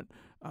that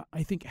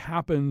I think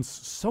happens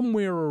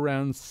somewhere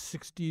around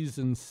 60s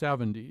and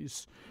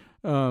 70s.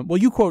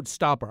 You quote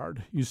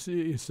Stoppard. He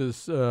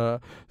says,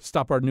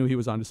 Stoppard knew he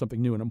was onto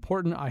something new and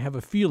important. I have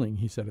a feeling,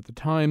 he said at the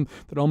time,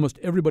 that almost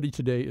everybody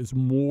today is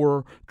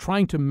more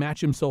trying to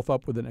match himself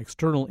up with an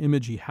external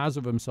image he has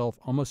of himself,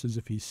 almost as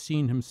if he's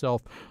seen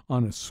himself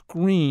on a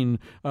screen.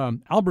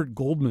 Albert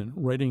Goldman,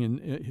 writing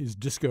in his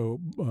disco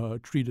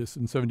treatise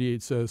in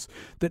 78, says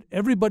that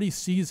everybody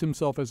sees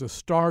himself as a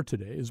star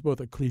today is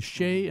both a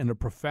cliche and a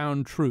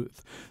profound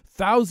truth.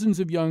 Thousands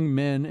of young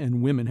men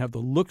and women have the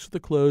looks, the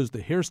clothes,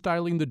 the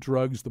hairstyling, the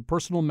drugs, the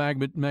personal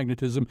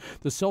magnetism,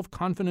 the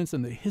self-confidence,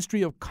 and the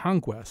history of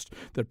conquest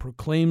that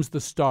proclaims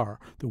the star.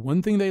 The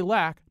one thing they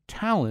lack,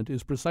 talent,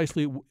 is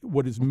precisely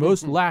what is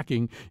most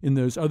lacking in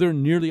those other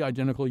nearly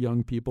identical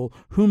young people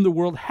whom the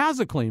world has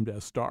acclaimed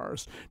as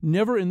stars.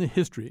 Never in the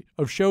history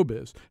of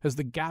showbiz has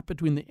the gap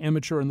between the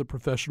amateur and the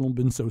professional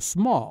been so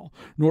small,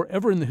 nor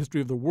ever in the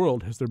history of the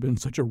world has there been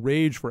such a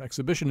rage for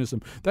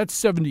exhibitionism. That's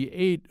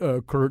 78,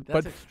 Kurt.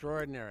 That's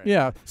extraordinary.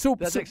 Yeah.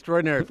 That's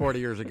extraordinary 40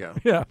 years ago.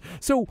 Yeah.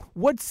 So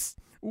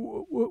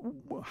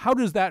how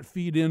does that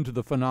feed into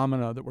the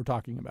phenomena that we're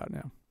talking about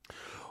now?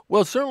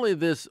 Well, certainly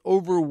this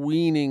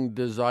overweening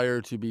desire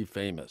to be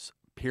famous,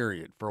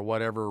 period, for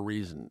whatever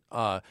reason,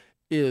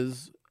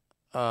 is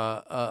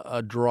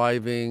a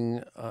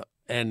driving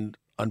and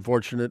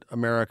unfortunate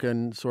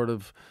American sort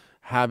of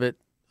habit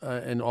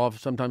and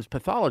sometimes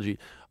pathology.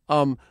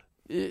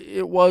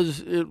 It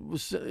was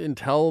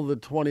until the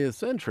 20th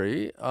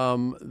century,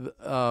 and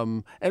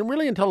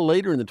really until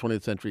later in the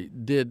 20th century,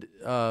 did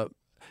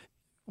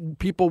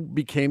people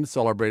became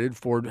celebrated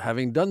for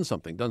having done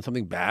something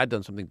bad,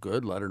 done something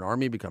good, led an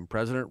army, become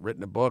president,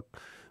 written a book,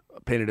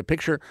 painted a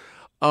picture.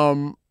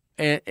 But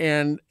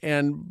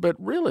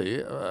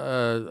really,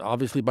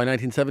 obviously by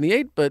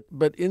 1978, but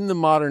in the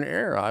modern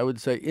era, I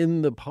would say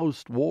in the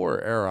post-war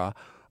era,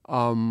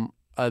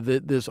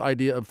 this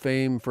idea of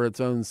fame for its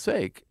own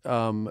sake,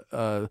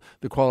 the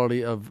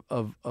quality of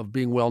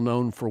being well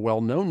known for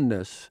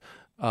well-knownness,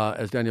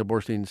 as Daniel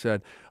Borstein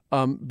said,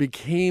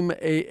 became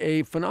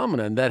a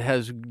phenomenon that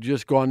has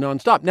just gone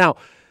nonstop. Now,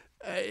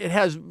 it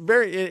has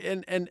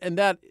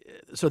that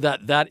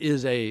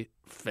is a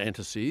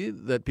fantasy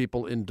that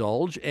people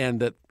indulge,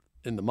 and that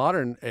in the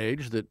modern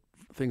age that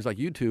things like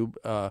YouTube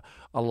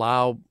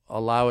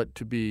allow it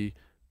to be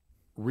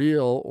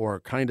real or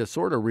kind of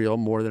sort of real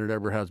more than it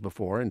ever has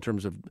before in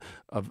terms of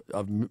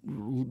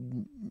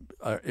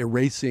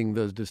erasing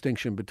the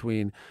distinction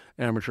between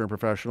amateur and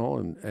professional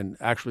and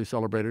actually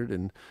celebrated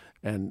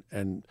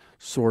and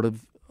sort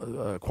of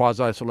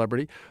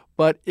quasi-celebrity.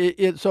 But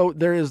so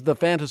there is the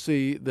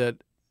fantasy that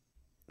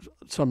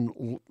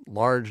some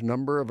large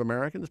number of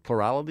Americans,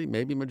 plurality,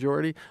 maybe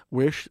majority,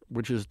 which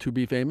is to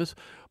be famous.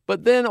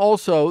 But then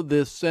also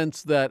this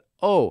sense that,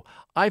 oh,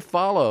 I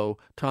follow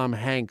Tom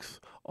Hanks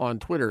on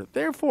Twitter,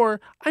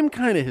 therefore I'm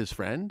kind of his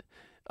friend.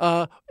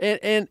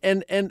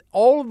 And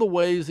all of the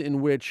ways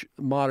in which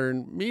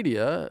modern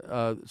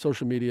media,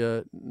 social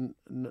media,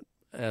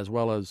 as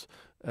well as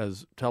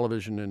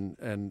television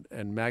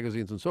and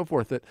magazines and so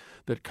forth that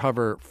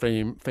cover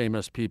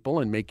famous people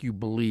and make you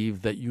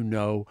believe that you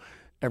know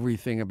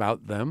everything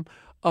about them,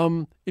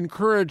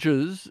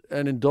 encourages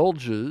and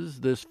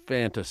indulges this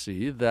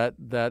fantasy that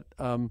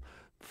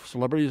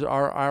celebrities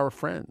are our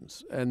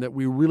friends and that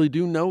we really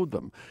do know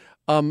them.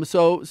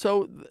 So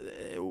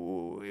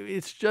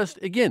it's just,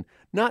 again,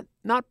 not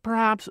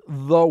perhaps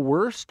the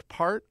worst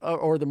part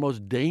or the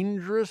most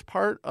dangerous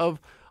part of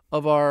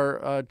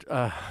our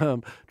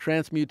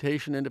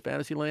transmutation into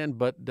fantasy land,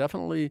 but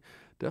definitely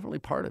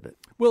part of it.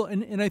 Well,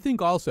 and I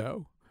think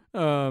also,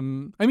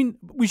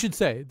 we should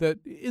say that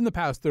in the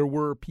past there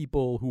were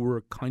people who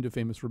were kind of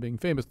famous for being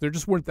famous. There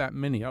just weren't that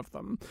many of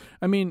them.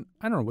 I mean,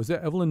 I don't know, was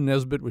that Evelyn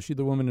Nesbit? Was she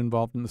the woman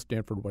involved in the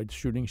Stanford White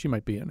shooting? She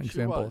might be an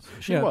example.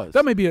 She was.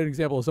 That might be an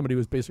example of somebody who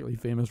was basically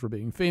famous for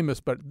being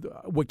famous, but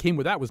what came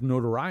with that was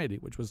notoriety,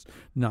 which was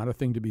not a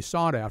thing to be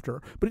sought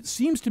after. But it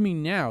seems to me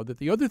now that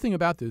the other thing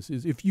about this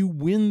is if you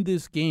win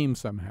this game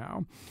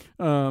somehow,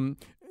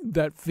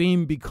 that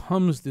fame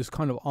becomes this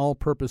kind of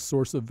all-purpose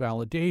source of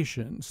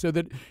validation, so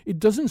that it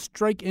doesn't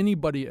strike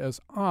anybody as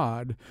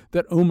odd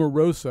that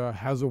Omarosa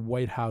has a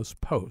White House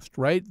post,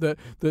 right?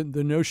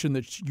 The notion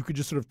that you could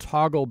just sort of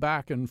toggle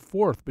back and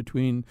forth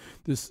between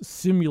this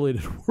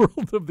simulated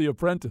world of The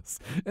Apprentice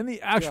and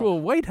the actual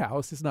White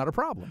House is not a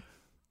problem.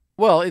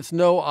 Well, it's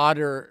no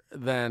odder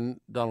than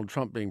Donald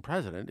Trump being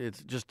president.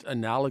 It's just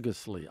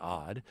analogously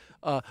odd.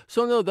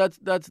 So no, that's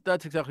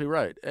exactly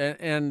right,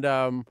 and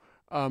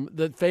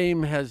that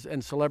fame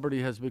and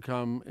celebrity has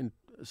become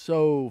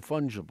so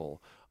fungible,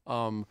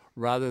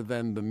 rather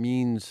than the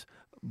means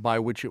by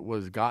which it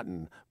was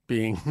gotten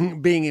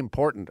being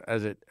important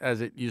as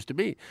it used to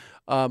be.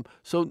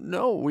 So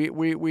no,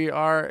 we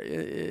are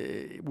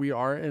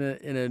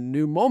in a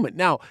new moment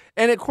now,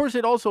 and of course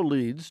it also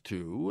leads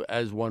to,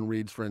 as one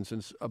reads, for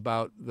instance,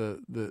 about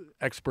the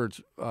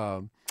experts'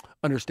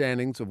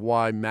 understandings of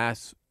why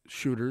mass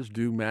shooters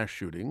do mass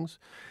shootings.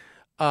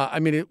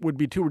 It would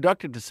be too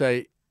reductive to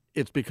say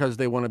it's because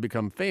they want to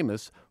become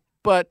famous,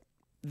 but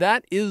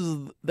that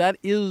is the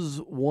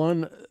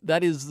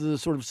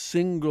sort of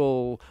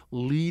single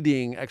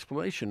leading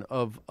explanation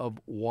of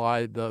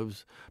why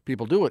those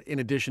people do it, in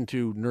addition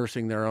to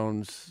nursing their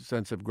own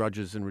sense of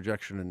grudges and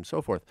rejection and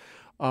so forth.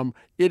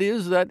 It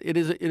is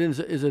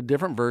a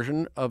different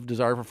version of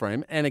desire for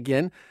fame, and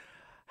again,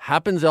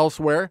 happens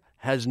elsewhere,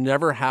 has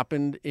never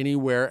happened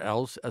anywhere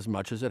else as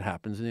much as it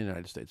happens in the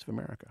United States of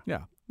America.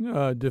 Yeah.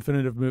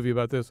 definitive movie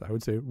about this, I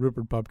would say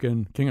Rupert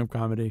Pupkin, king of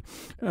comedy.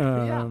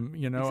 Exactly.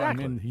 I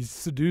mean, he's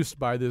seduced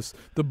by the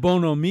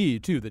bonhomie,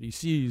 too, that he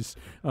sees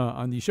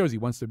on these shows. He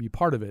wants to be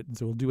part of it, and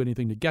so he'll do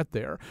anything to get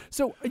there.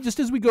 So just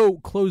as we go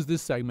close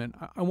this segment,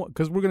 I want,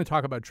 because we're going to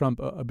talk about Trump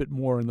a bit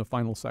more in the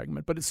final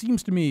segment, but it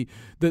seems to me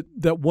that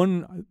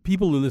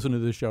people who listen to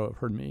this show have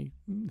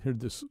heard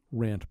this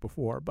rant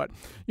before. But,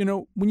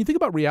 when you think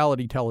about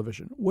reality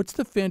television, what's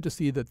the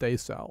fantasy that they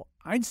sell?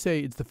 I'd say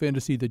it's the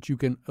fantasy that you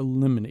can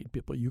eliminate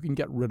people. You can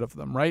get rid of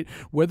them, right?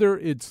 Whether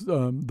it's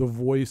The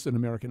Voice and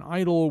American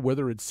Idol,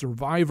 whether it's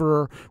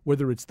Survivor,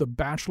 whether it's The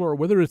Bachelor, or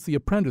whether it's The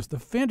Apprentice, the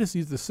fantasy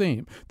is the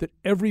same, that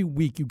every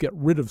week you get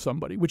rid of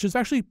somebody, which is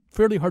actually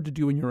fairly hard to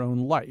do in your own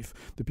life.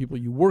 The people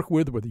you work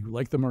with, whether you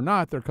like them or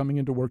not, they're coming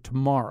into work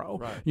tomorrow.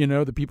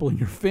 Right. The people in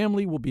your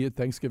family will be at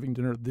Thanksgiving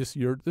dinner this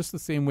year, just the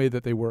same way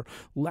that they were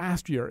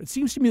last year. It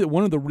seems to me that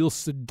one of the real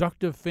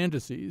seductive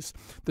fantasies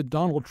that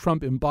Donald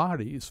Trump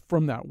embodies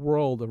from that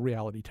world of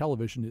reality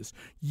television is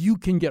you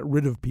can get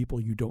rid of people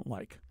you don't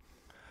like.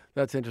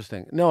 That's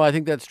interesting. No, I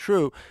think that's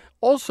true.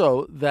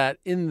 Also, that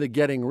in the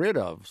getting rid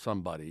of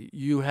somebody,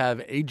 you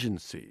have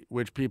agency,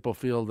 which people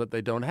feel that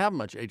they don't have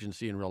much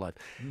agency in real life.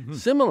 Mm-hmm.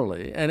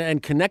 Similarly,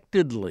 and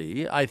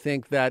connectedly, I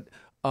think that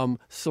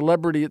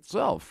celebrity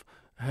itself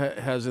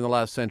has in the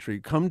last century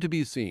come to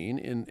be seen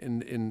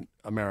in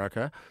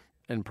America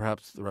and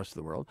perhaps the rest of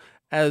the world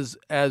as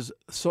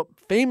so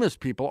famous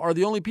people are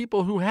the only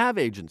people who have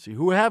agency,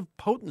 who have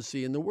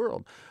potency in the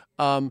world.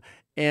 And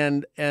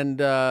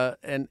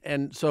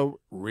so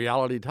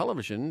reality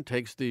television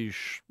takes these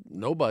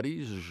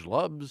nobodies,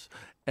 schlubs,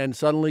 and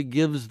suddenly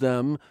gives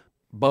them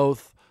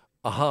both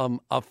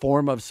a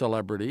form of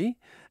celebrity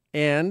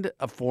and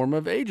a form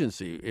of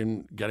agency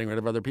in getting rid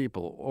of other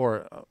people,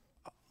 or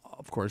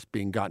of course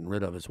being gotten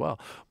rid of as well.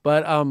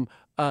 But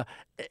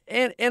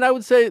and I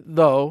would say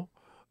though,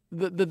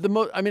 the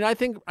most, I mean, I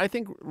think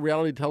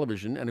reality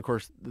television, and of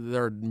course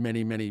there are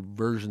many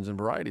versions and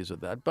varieties of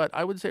that, but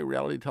I would say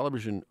reality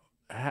television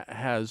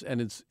has, and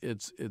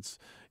its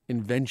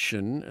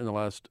invention in the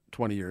last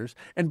 20 years.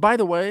 And by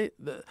the way,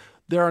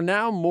 there are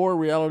now more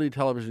reality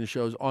television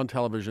shows on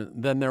television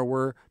than there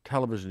were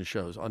television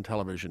shows on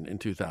television in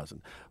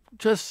 2000.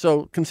 Just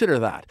so consider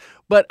that.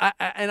 But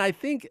I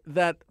think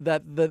that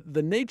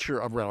the nature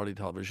of reality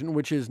television,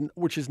 which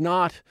is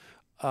not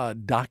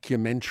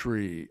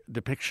documentary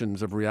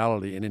depictions of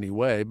reality in any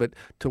way, but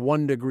to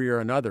one degree or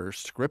another,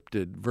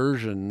 scripted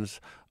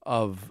versions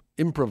of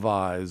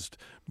improvised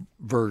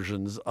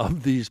versions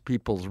of these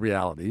people's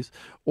realities,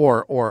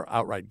 or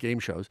outright game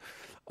shows.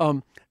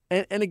 And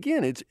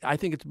again, I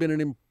think it's been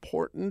an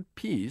important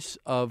piece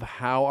of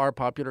how our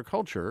popular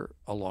culture,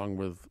 along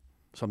with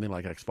something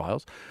like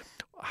X-Files,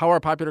 how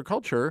our popular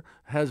culture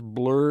has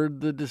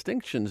blurred the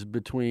distinctions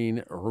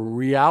between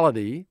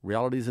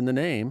reality's in the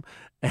name,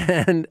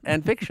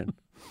 and fiction.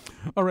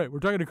 All right, we're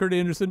talking to Kurt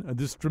Andersen,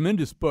 this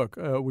tremendous book,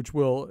 which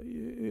will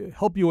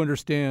help you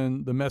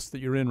understand the mess that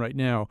you're in right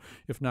now,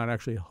 if not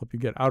actually help you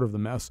get out of the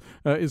mess,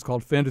 is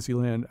called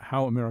Fantasyland,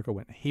 How America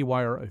Went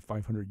Haywire, a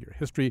 500-year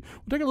history.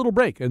 We'll take a little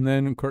break, and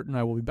then Kurt and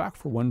I will be back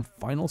for one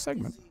final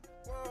segment.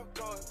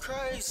 Going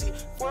crazy,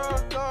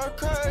 world going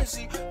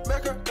crazy,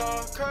 Mecca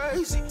going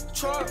crazy,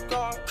 Trump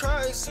going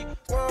crazy,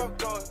 world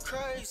going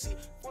crazy,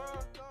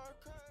 world going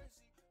crazy.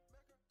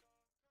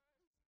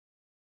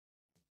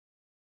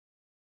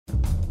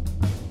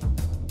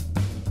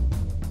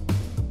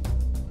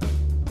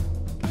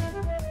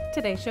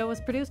 Today's show was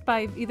produced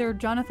by either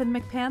Jonathan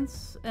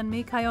McPants and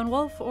me, Kyone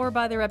Wolf, or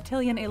by the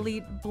reptilian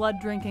elite,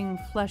 blood-drinking,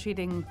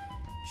 flesh-eating,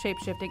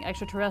 shape-shifting,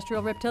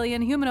 extraterrestrial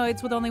reptilian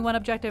humanoids with only one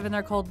objective in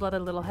their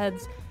cold-blooded little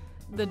heads: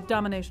 the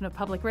domination of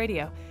public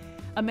radio.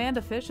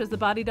 Amanda Fish is the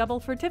body double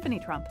for Tiffany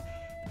Trump.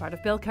 The part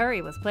of Bill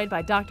Curry was played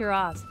by Dr.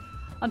 Oz.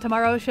 On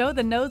tomorrow's show,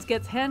 the nose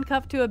gets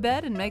handcuffed to a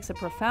bed and makes a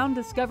profound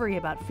discovery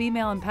about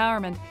female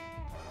empowerment.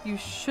 You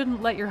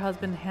shouldn't let your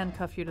husband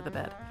handcuff you to the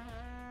bed.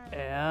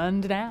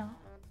 And now,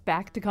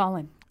 back to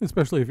Colin.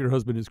 Especially if your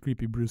husband is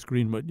creepy Bruce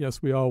Greenwood.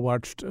 Yes, we all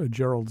watched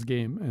Gerald's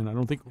Game, and I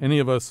don't think any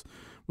of us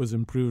was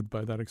improved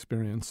by that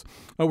experience.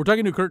 We're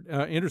talking to Kurt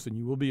Andersen.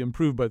 You will be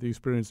improved by the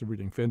experience of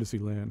reading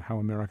Fantasyland, How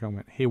America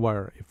Went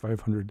Haywire, a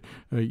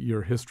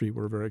 500-year history.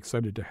 We're very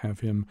excited to have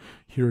him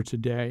here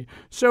today.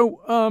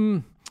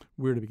 So,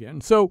 where to begin?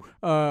 So,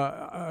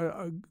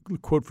 a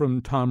quote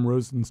from Tom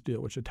Rosenstiel,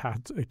 which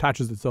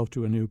attaches itself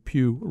to a new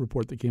Pew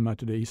report that came out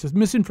today. He says,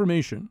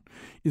 misinformation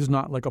is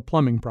not like a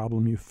plumbing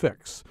problem you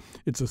fix.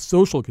 It's a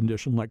social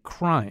condition like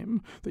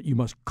crime that you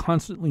must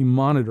constantly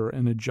monitor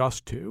and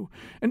adjust to.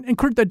 And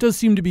Kurt, that does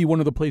seem to be one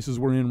of the places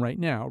we're in right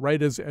now,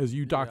 right? As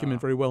you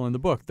document very well in the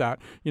book, that,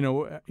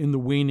 in the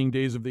waning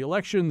days of the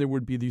election, there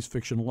would be these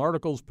fictional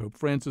articles. Pope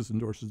Francis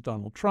endorses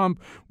Donald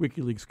Trump.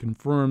 WikiLeaks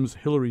confirms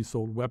Hillary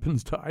sold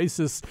weapons to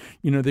ISIS.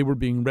 They were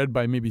being read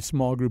by maybe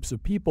small groups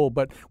of people,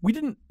 but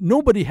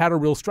nobody had a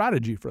real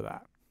strategy for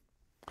that.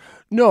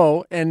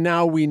 No, and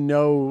now we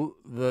know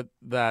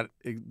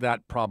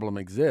that problem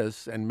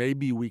exists, and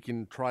maybe we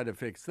can try to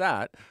fix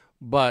that.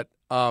 But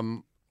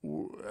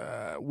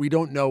we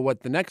don't know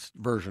what the next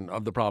version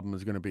of the problem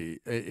is going to be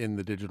in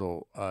the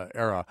digital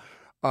era.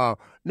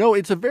 No,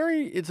 it's a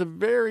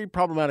very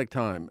problematic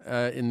time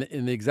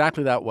in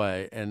exactly that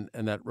way, and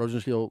that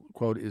Rosenstiel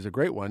quote is a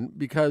great one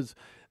because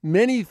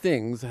many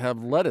things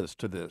have led us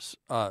to this.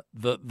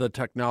 The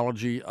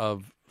technology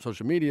of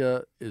social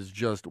media is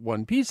just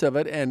one piece of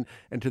it, and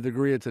to the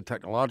degree it's a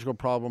technological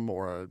problem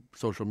or a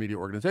social media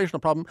organizational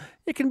problem,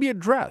 it can be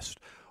addressed.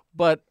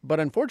 But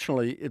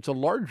unfortunately, it's a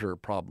larger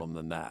problem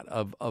than that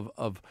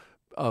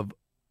of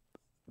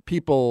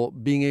people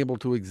being able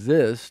to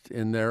exist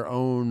in their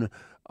own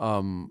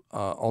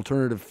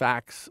alternative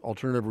facts,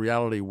 alternative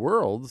reality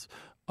worlds,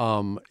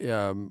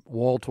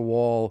 wall to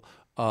wall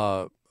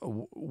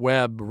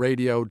web,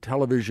 radio,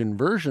 television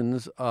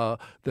versions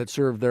that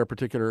serve their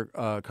particular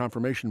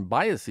confirmation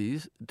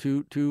biases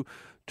to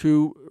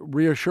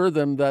reassure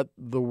them that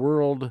the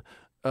world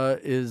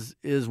is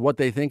what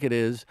they think it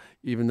is,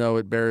 even though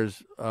it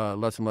bears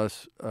less and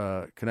less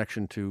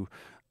connection to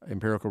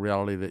empirical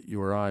reality that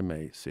you or I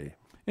may see.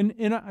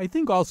 And I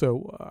think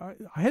also,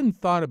 I hadn't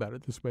thought about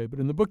it this way, but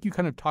in the book you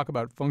kind of talk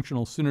about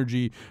functional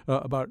synergy,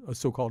 about a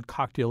so-called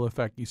cocktail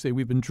effect. You say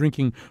we've been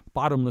drinking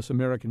bottomless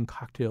American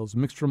cocktails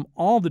mixed from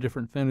all the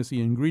different fantasy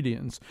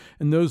ingredients,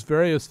 and those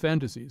various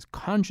fantasies,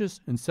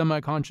 conscious and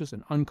semi-conscious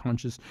and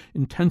unconscious,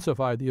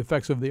 intensify the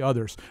effects of the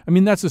others. I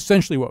mean, that's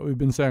essentially what we've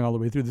been saying all the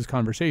way through this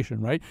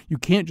conversation, right? You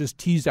can't just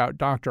tease out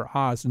Dr.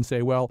 Oz and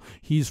say, well,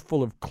 he's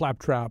full of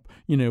claptrap,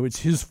 it's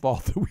his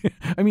fault that we...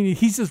 I mean,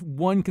 he's just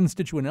one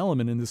constituent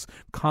element in this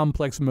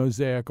complex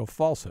mosaic of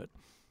falsehood.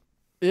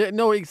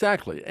 No,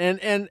 exactly.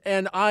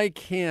 And I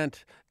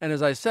can't, and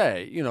as I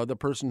say, the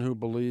person who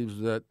believes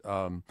that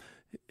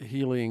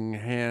healing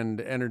hand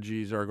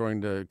energies are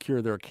going to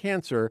cure their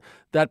cancer,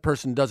 that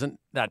person doesn't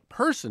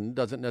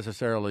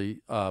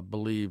necessarily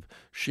believe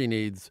she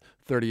needs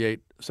 38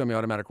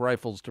 semi-automatic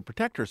rifles to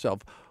protect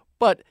herself.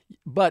 But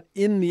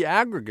in the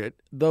aggregate,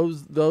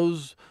 those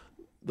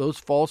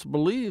false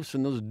beliefs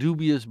and those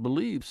dubious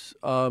beliefs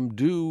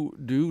do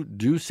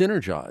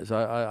synergize.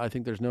 I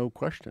think there's no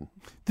question.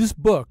 This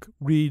book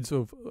reads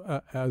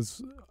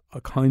as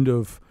a kind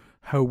of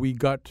how we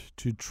got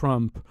to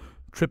Trump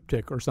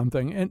triptych or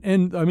something.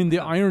 And I mean, the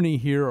irony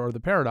here, or the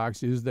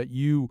paradox, is that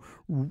you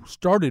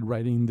started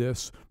writing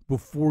this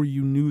before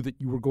you knew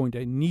that you were going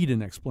to need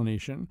an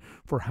explanation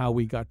for how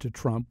we got to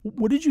Trump.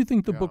 What did you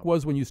think the book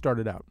was when you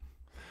started out?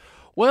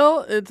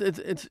 Well,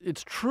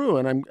 it's true,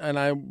 and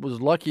I was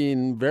lucky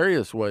in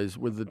various ways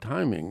with the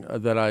timing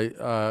that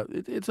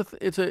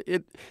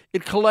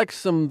it collects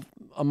some,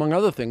 among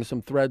other things,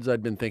 some threads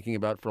I'd been thinking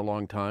about for a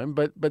long time.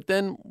 But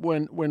then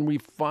when we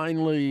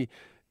finally,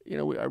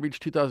 I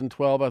reached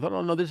 2012, I thought,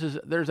 oh no,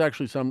 there's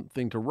actually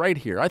something to write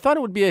here. I thought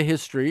it would be a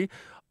history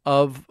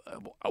of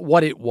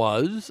what it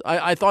was.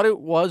 I thought it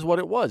was what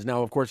it was.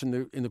 Now, of course,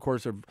 in the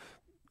course of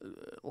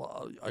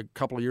a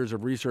couple of years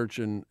of research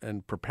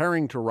and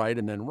preparing to write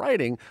and then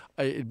writing,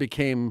 it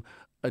became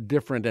a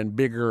different and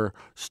bigger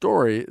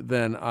story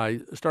than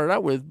I started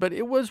out with. But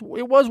it was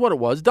what it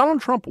was.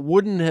 Donald Trump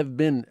wouldn't have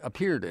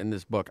appeared in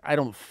this book, I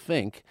don't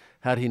think,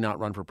 had he not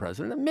run for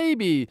president. And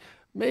maybe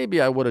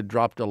I would have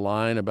dropped a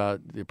line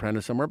about The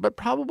Apprentice somewhere, but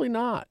probably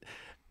not.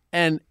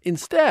 And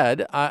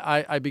instead,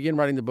 I began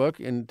writing the book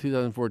in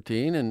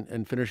 2014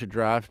 and finished a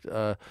draft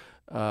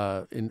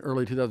in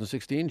early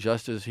 2016,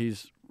 just as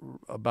he's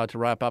about to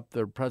wrap up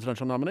the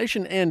presidential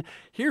nomination. And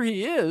here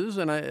he is,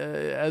 and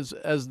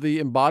as the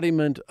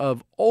embodiment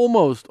of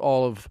almost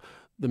all of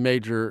the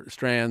major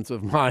strands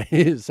of my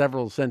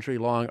several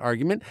century-long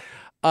argument,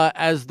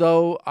 as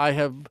though I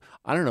have,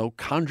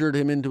 conjured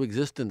him into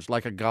existence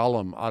like a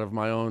golem out of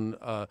my own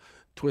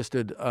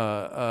twisted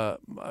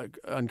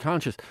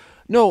unconscious.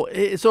 No,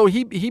 so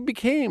he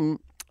became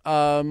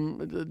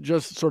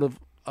just sort of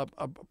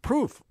a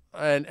proof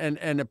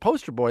and a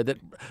poster boy that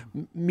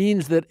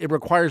means that it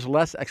requires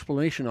less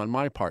explanation on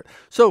my part.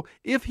 So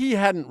if he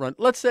hadn't run,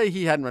 let's say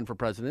he hadn't run for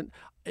president,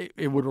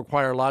 it would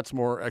require lots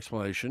more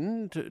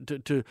explanation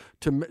to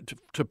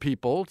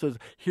people. To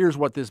here's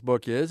what this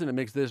book is, and it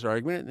makes this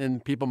argument,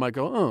 and people might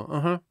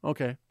go,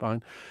 okay,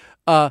 fine.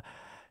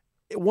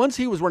 Once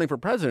he was running for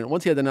president,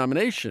 once he had the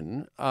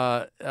nomination,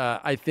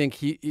 I think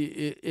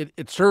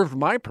it served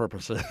my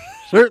purposes,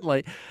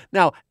 certainly.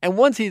 Now, and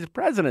once he's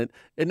president,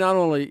 he's not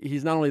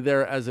only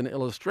there as an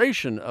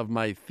illustration of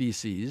my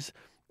theses,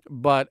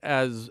 but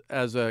as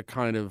a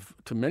kind of,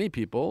 to many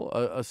people,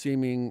 a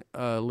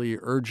seemingly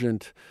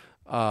urgent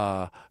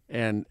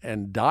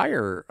and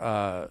dire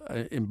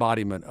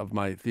embodiment of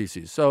my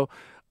theses. So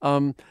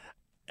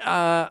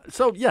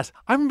yes,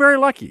 I'm very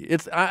lucky.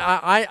 It's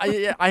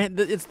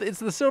it's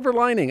the silver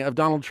lining of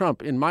Donald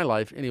Trump in my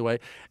life, anyway.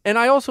 And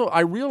I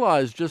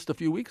realized just a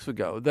few weeks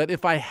ago that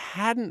if I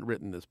hadn't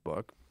written this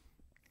book,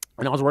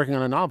 and I was working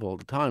on a novel at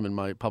the time, and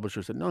my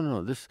publisher said,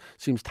 no, this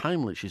seems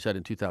timely. She said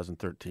in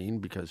 2013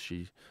 because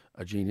she's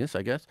a genius,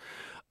 I guess.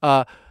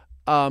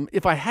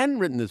 if I hadn't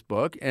written this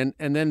book and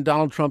then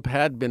Donald Trump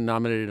had been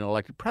nominated and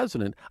elected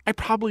president, I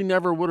probably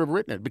never would have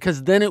written it,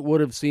 because then it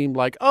would have seemed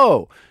like,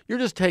 oh, you're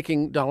just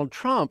taking Donald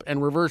Trump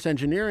and reverse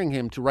engineering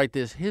him to write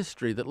this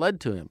history that led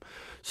to him.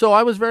 So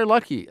I was very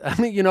lucky. I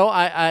mean,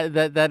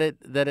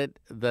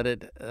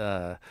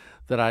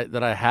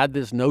 that I had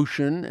this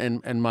notion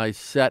and my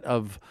set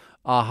of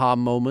aha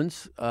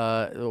moments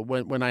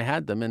when I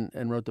had them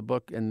and wrote the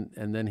book, and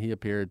then he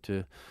appeared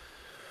to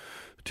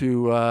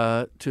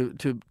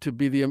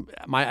be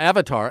my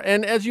avatar.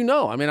 And as you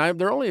know, I mean,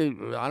 there are only,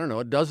 I don't know,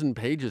 a dozen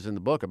pages in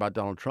the book about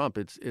Donald Trump.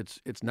 It's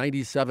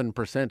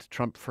 97%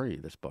 Trump free,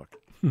 this book.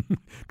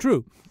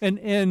 True.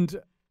 And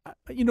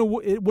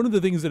one of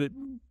the things that it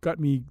got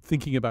me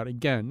thinking about,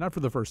 again, not for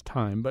the first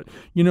time, but,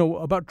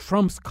 about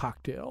Trump's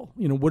cocktail.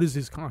 What is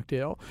his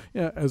cocktail?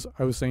 As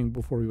I was saying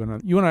before we went on,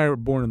 you and I were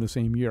born in the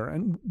same year,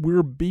 and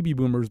we're baby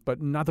boomers,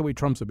 but not the way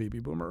Trump's a baby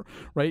boomer,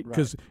 right?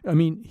 Because, I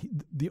mean,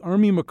 the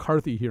Army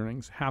McCarthy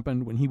hearings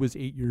happened when he was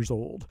 8 years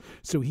old.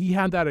 So he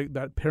had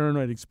that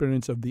paranoid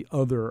experience of the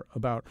other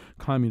about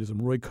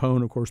communism. Roy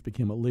Cohn, of course,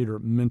 became a later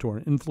mentor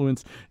and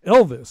influence.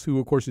 Elvis, who,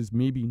 of course, is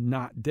maybe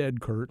not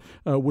dead, Kurt,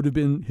 would have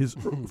been his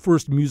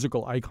first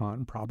musical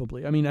icon,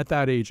 probably. I mean, at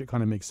that age, it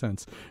kind of makes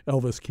sense.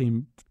 Elvis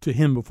came to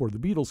him before the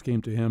Beatles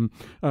came to him.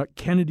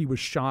 Kennedy was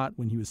shot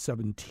when he was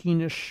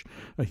 17-ish.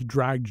 He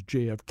dragged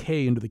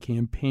JFK into the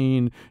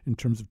campaign in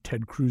terms of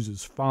Ted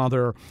Cruz's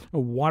father.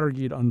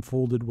 Watergate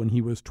unfolded when he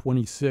was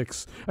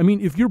 26. I mean,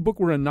 if your book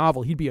were a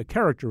novel, he'd be a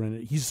character in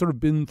it. He's sort of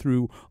been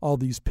through all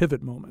these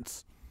pivot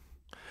moments.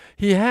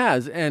 He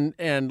has,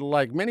 and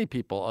like many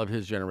people of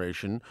his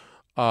generation,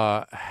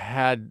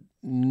 had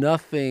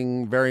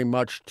nothing very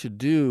much to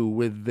do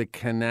with the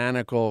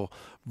canonical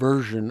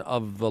version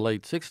of the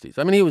late 60s.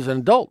 I mean, he was an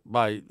adult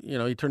by,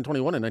 he turned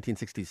 21 in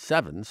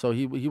 1967. So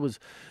he was,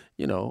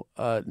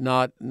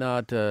 not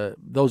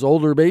those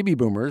older baby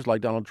boomers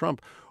like Donald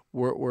Trump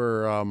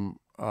were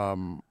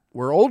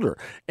older.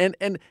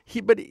 And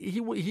he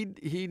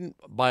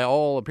by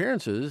all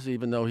appearances,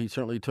 even though he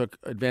certainly took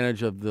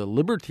advantage of the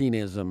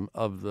libertinism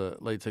of the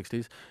late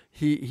 60s,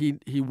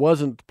 he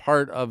wasn't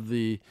part of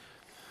the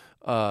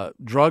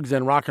drugs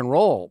and rock and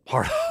roll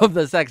part of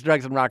the sex,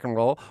 drugs, and rock and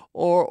roll,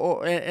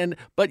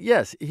 but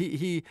yes,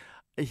 he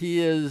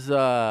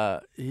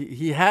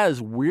has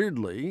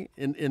weirdly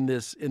in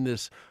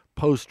this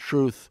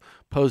post-truth,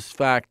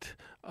 post-fact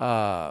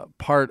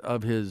part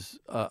of his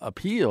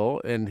appeal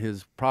and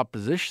his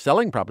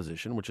selling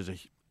proposition, which is a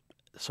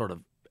sort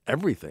of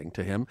everything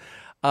to him.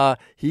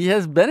 He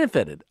has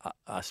benefited,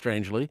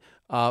 strangely,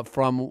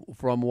 from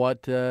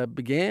what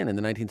began in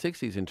the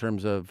 1960s in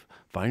terms of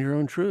find your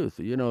own truth.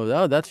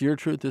 That's your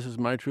truth. This is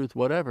my truth.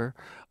 Whatever.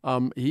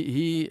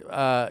 He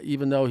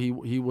even though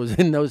he was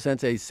in no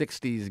sense a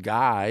 60s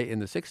guy in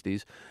the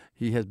 60s,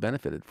 he has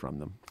benefited from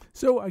them.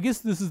 So I guess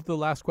this is the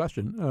last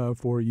question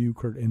for you,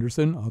 Kurt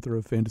Andersen, author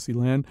of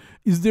Fantasyland.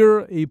 Is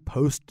there a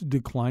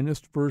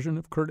post-declinist version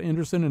of Kurt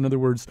Andersen? In other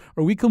words,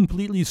 are we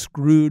completely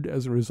screwed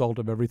as a result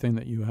of everything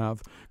that you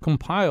have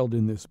compiled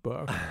in this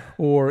book?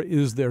 Or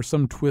is there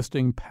some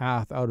twisting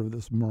path out of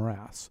this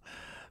morass?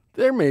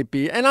 There may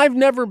be, and I've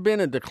never been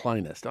a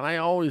declinist, and I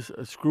always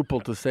scruple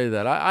to say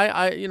that.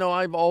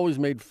 I've always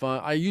made fun.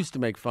 I used to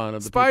make fun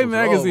of the Spy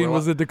magazine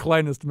was a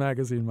declinist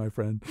magazine, my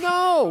friend.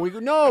 No,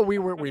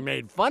 we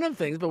made fun of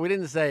things, but we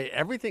didn't say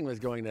everything was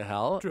going to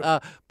hell.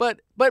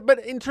 But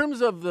in terms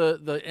of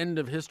the end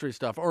of history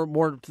stuff, or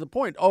more to the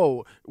point,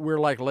 we're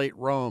like late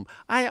Rome.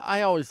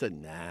 I always said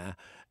nah.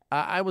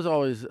 I was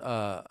always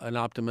an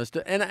optimist,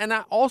 and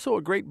I also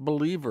a great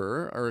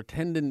believer,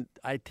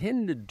 I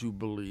tended to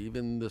believe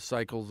in the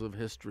cycles of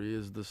history,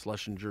 as the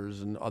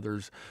Schlesingers and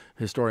others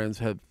historians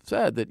have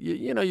said, that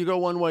you go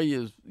one way,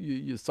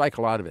 you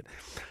cycle out of it.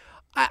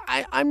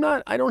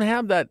 I don't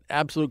have that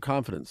absolute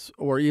confidence,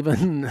 or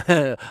even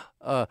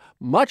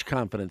much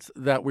confidence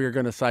that we're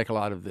going to cycle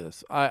out of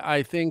this.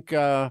 I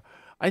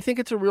think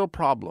it's a real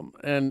problem,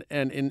 and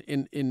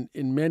in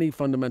many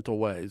fundamental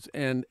ways,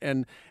 and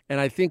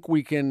I think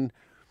we can,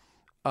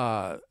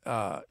 if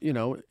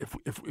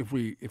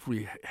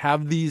we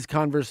have these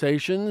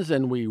conversations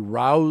and we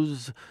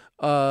rouse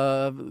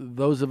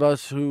those of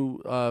us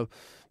who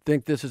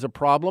think this is a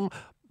problem.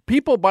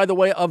 People, by the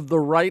way, of the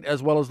right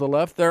as well as the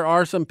left, there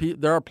are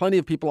plenty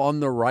of people on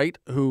the right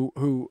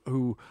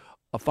who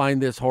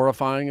find this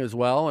horrifying as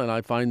well, and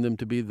I find them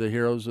to be the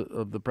heroes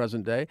of the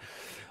present day.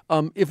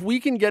 If we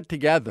can get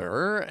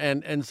together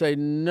and say,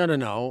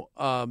 no,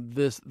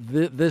 this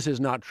is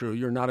not true.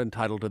 You're not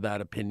entitled to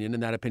that opinion,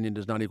 and that opinion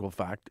does not equal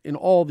fact in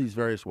all these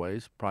various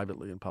ways,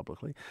 privately and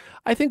publicly.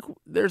 I think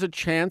there's a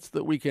chance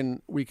that we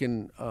can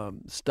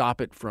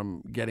stop it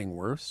from getting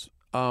worse.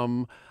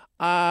 I'm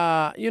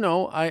not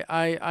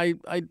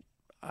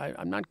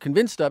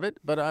convinced of it,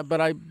 but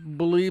I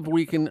believe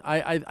we can.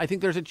 I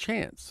think there's a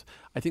chance.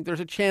 I think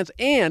there's a chance,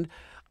 and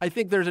I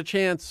think there's a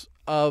chance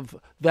of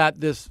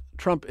that this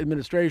Trump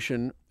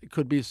administration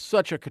could be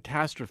such a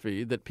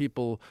catastrophe that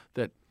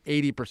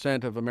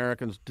 80% of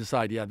Americans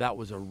decide, yeah, that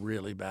was a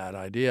really bad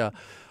idea.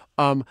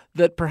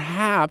 That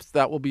perhaps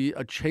that will be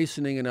a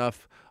chastening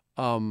enough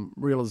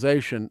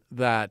realization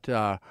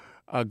that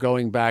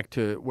going back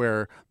to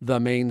where the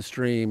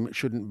mainstream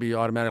shouldn't be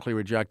automatically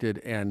rejected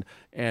and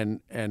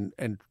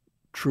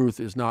truth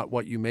is not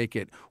what you make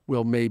it,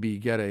 will maybe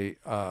get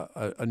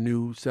a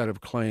new set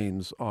of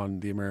claims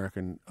on the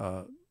American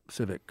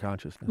civic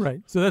consciousness.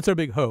 Right. So that's our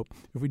big hope.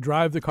 If we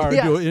drive the car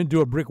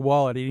into a brick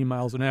wall at 80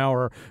 miles an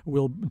hour,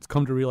 we'll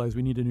come to realize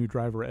we need a new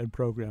driver ed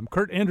program.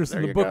 Kurt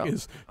Andersen, the book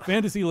is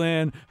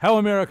Fantasyland, How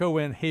America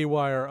Went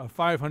Haywire, a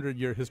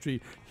 500-year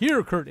history.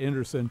 Hear Kurt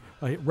Andersen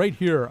right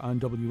here on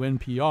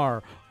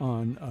WNPR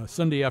on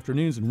Sunday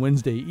afternoons and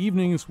Wednesday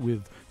evenings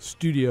with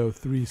Studio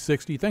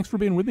 360. Thanks for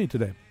being with me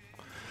today.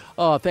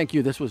 Thank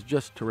you. This was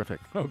just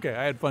terrific. Okay,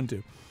 I had fun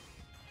too.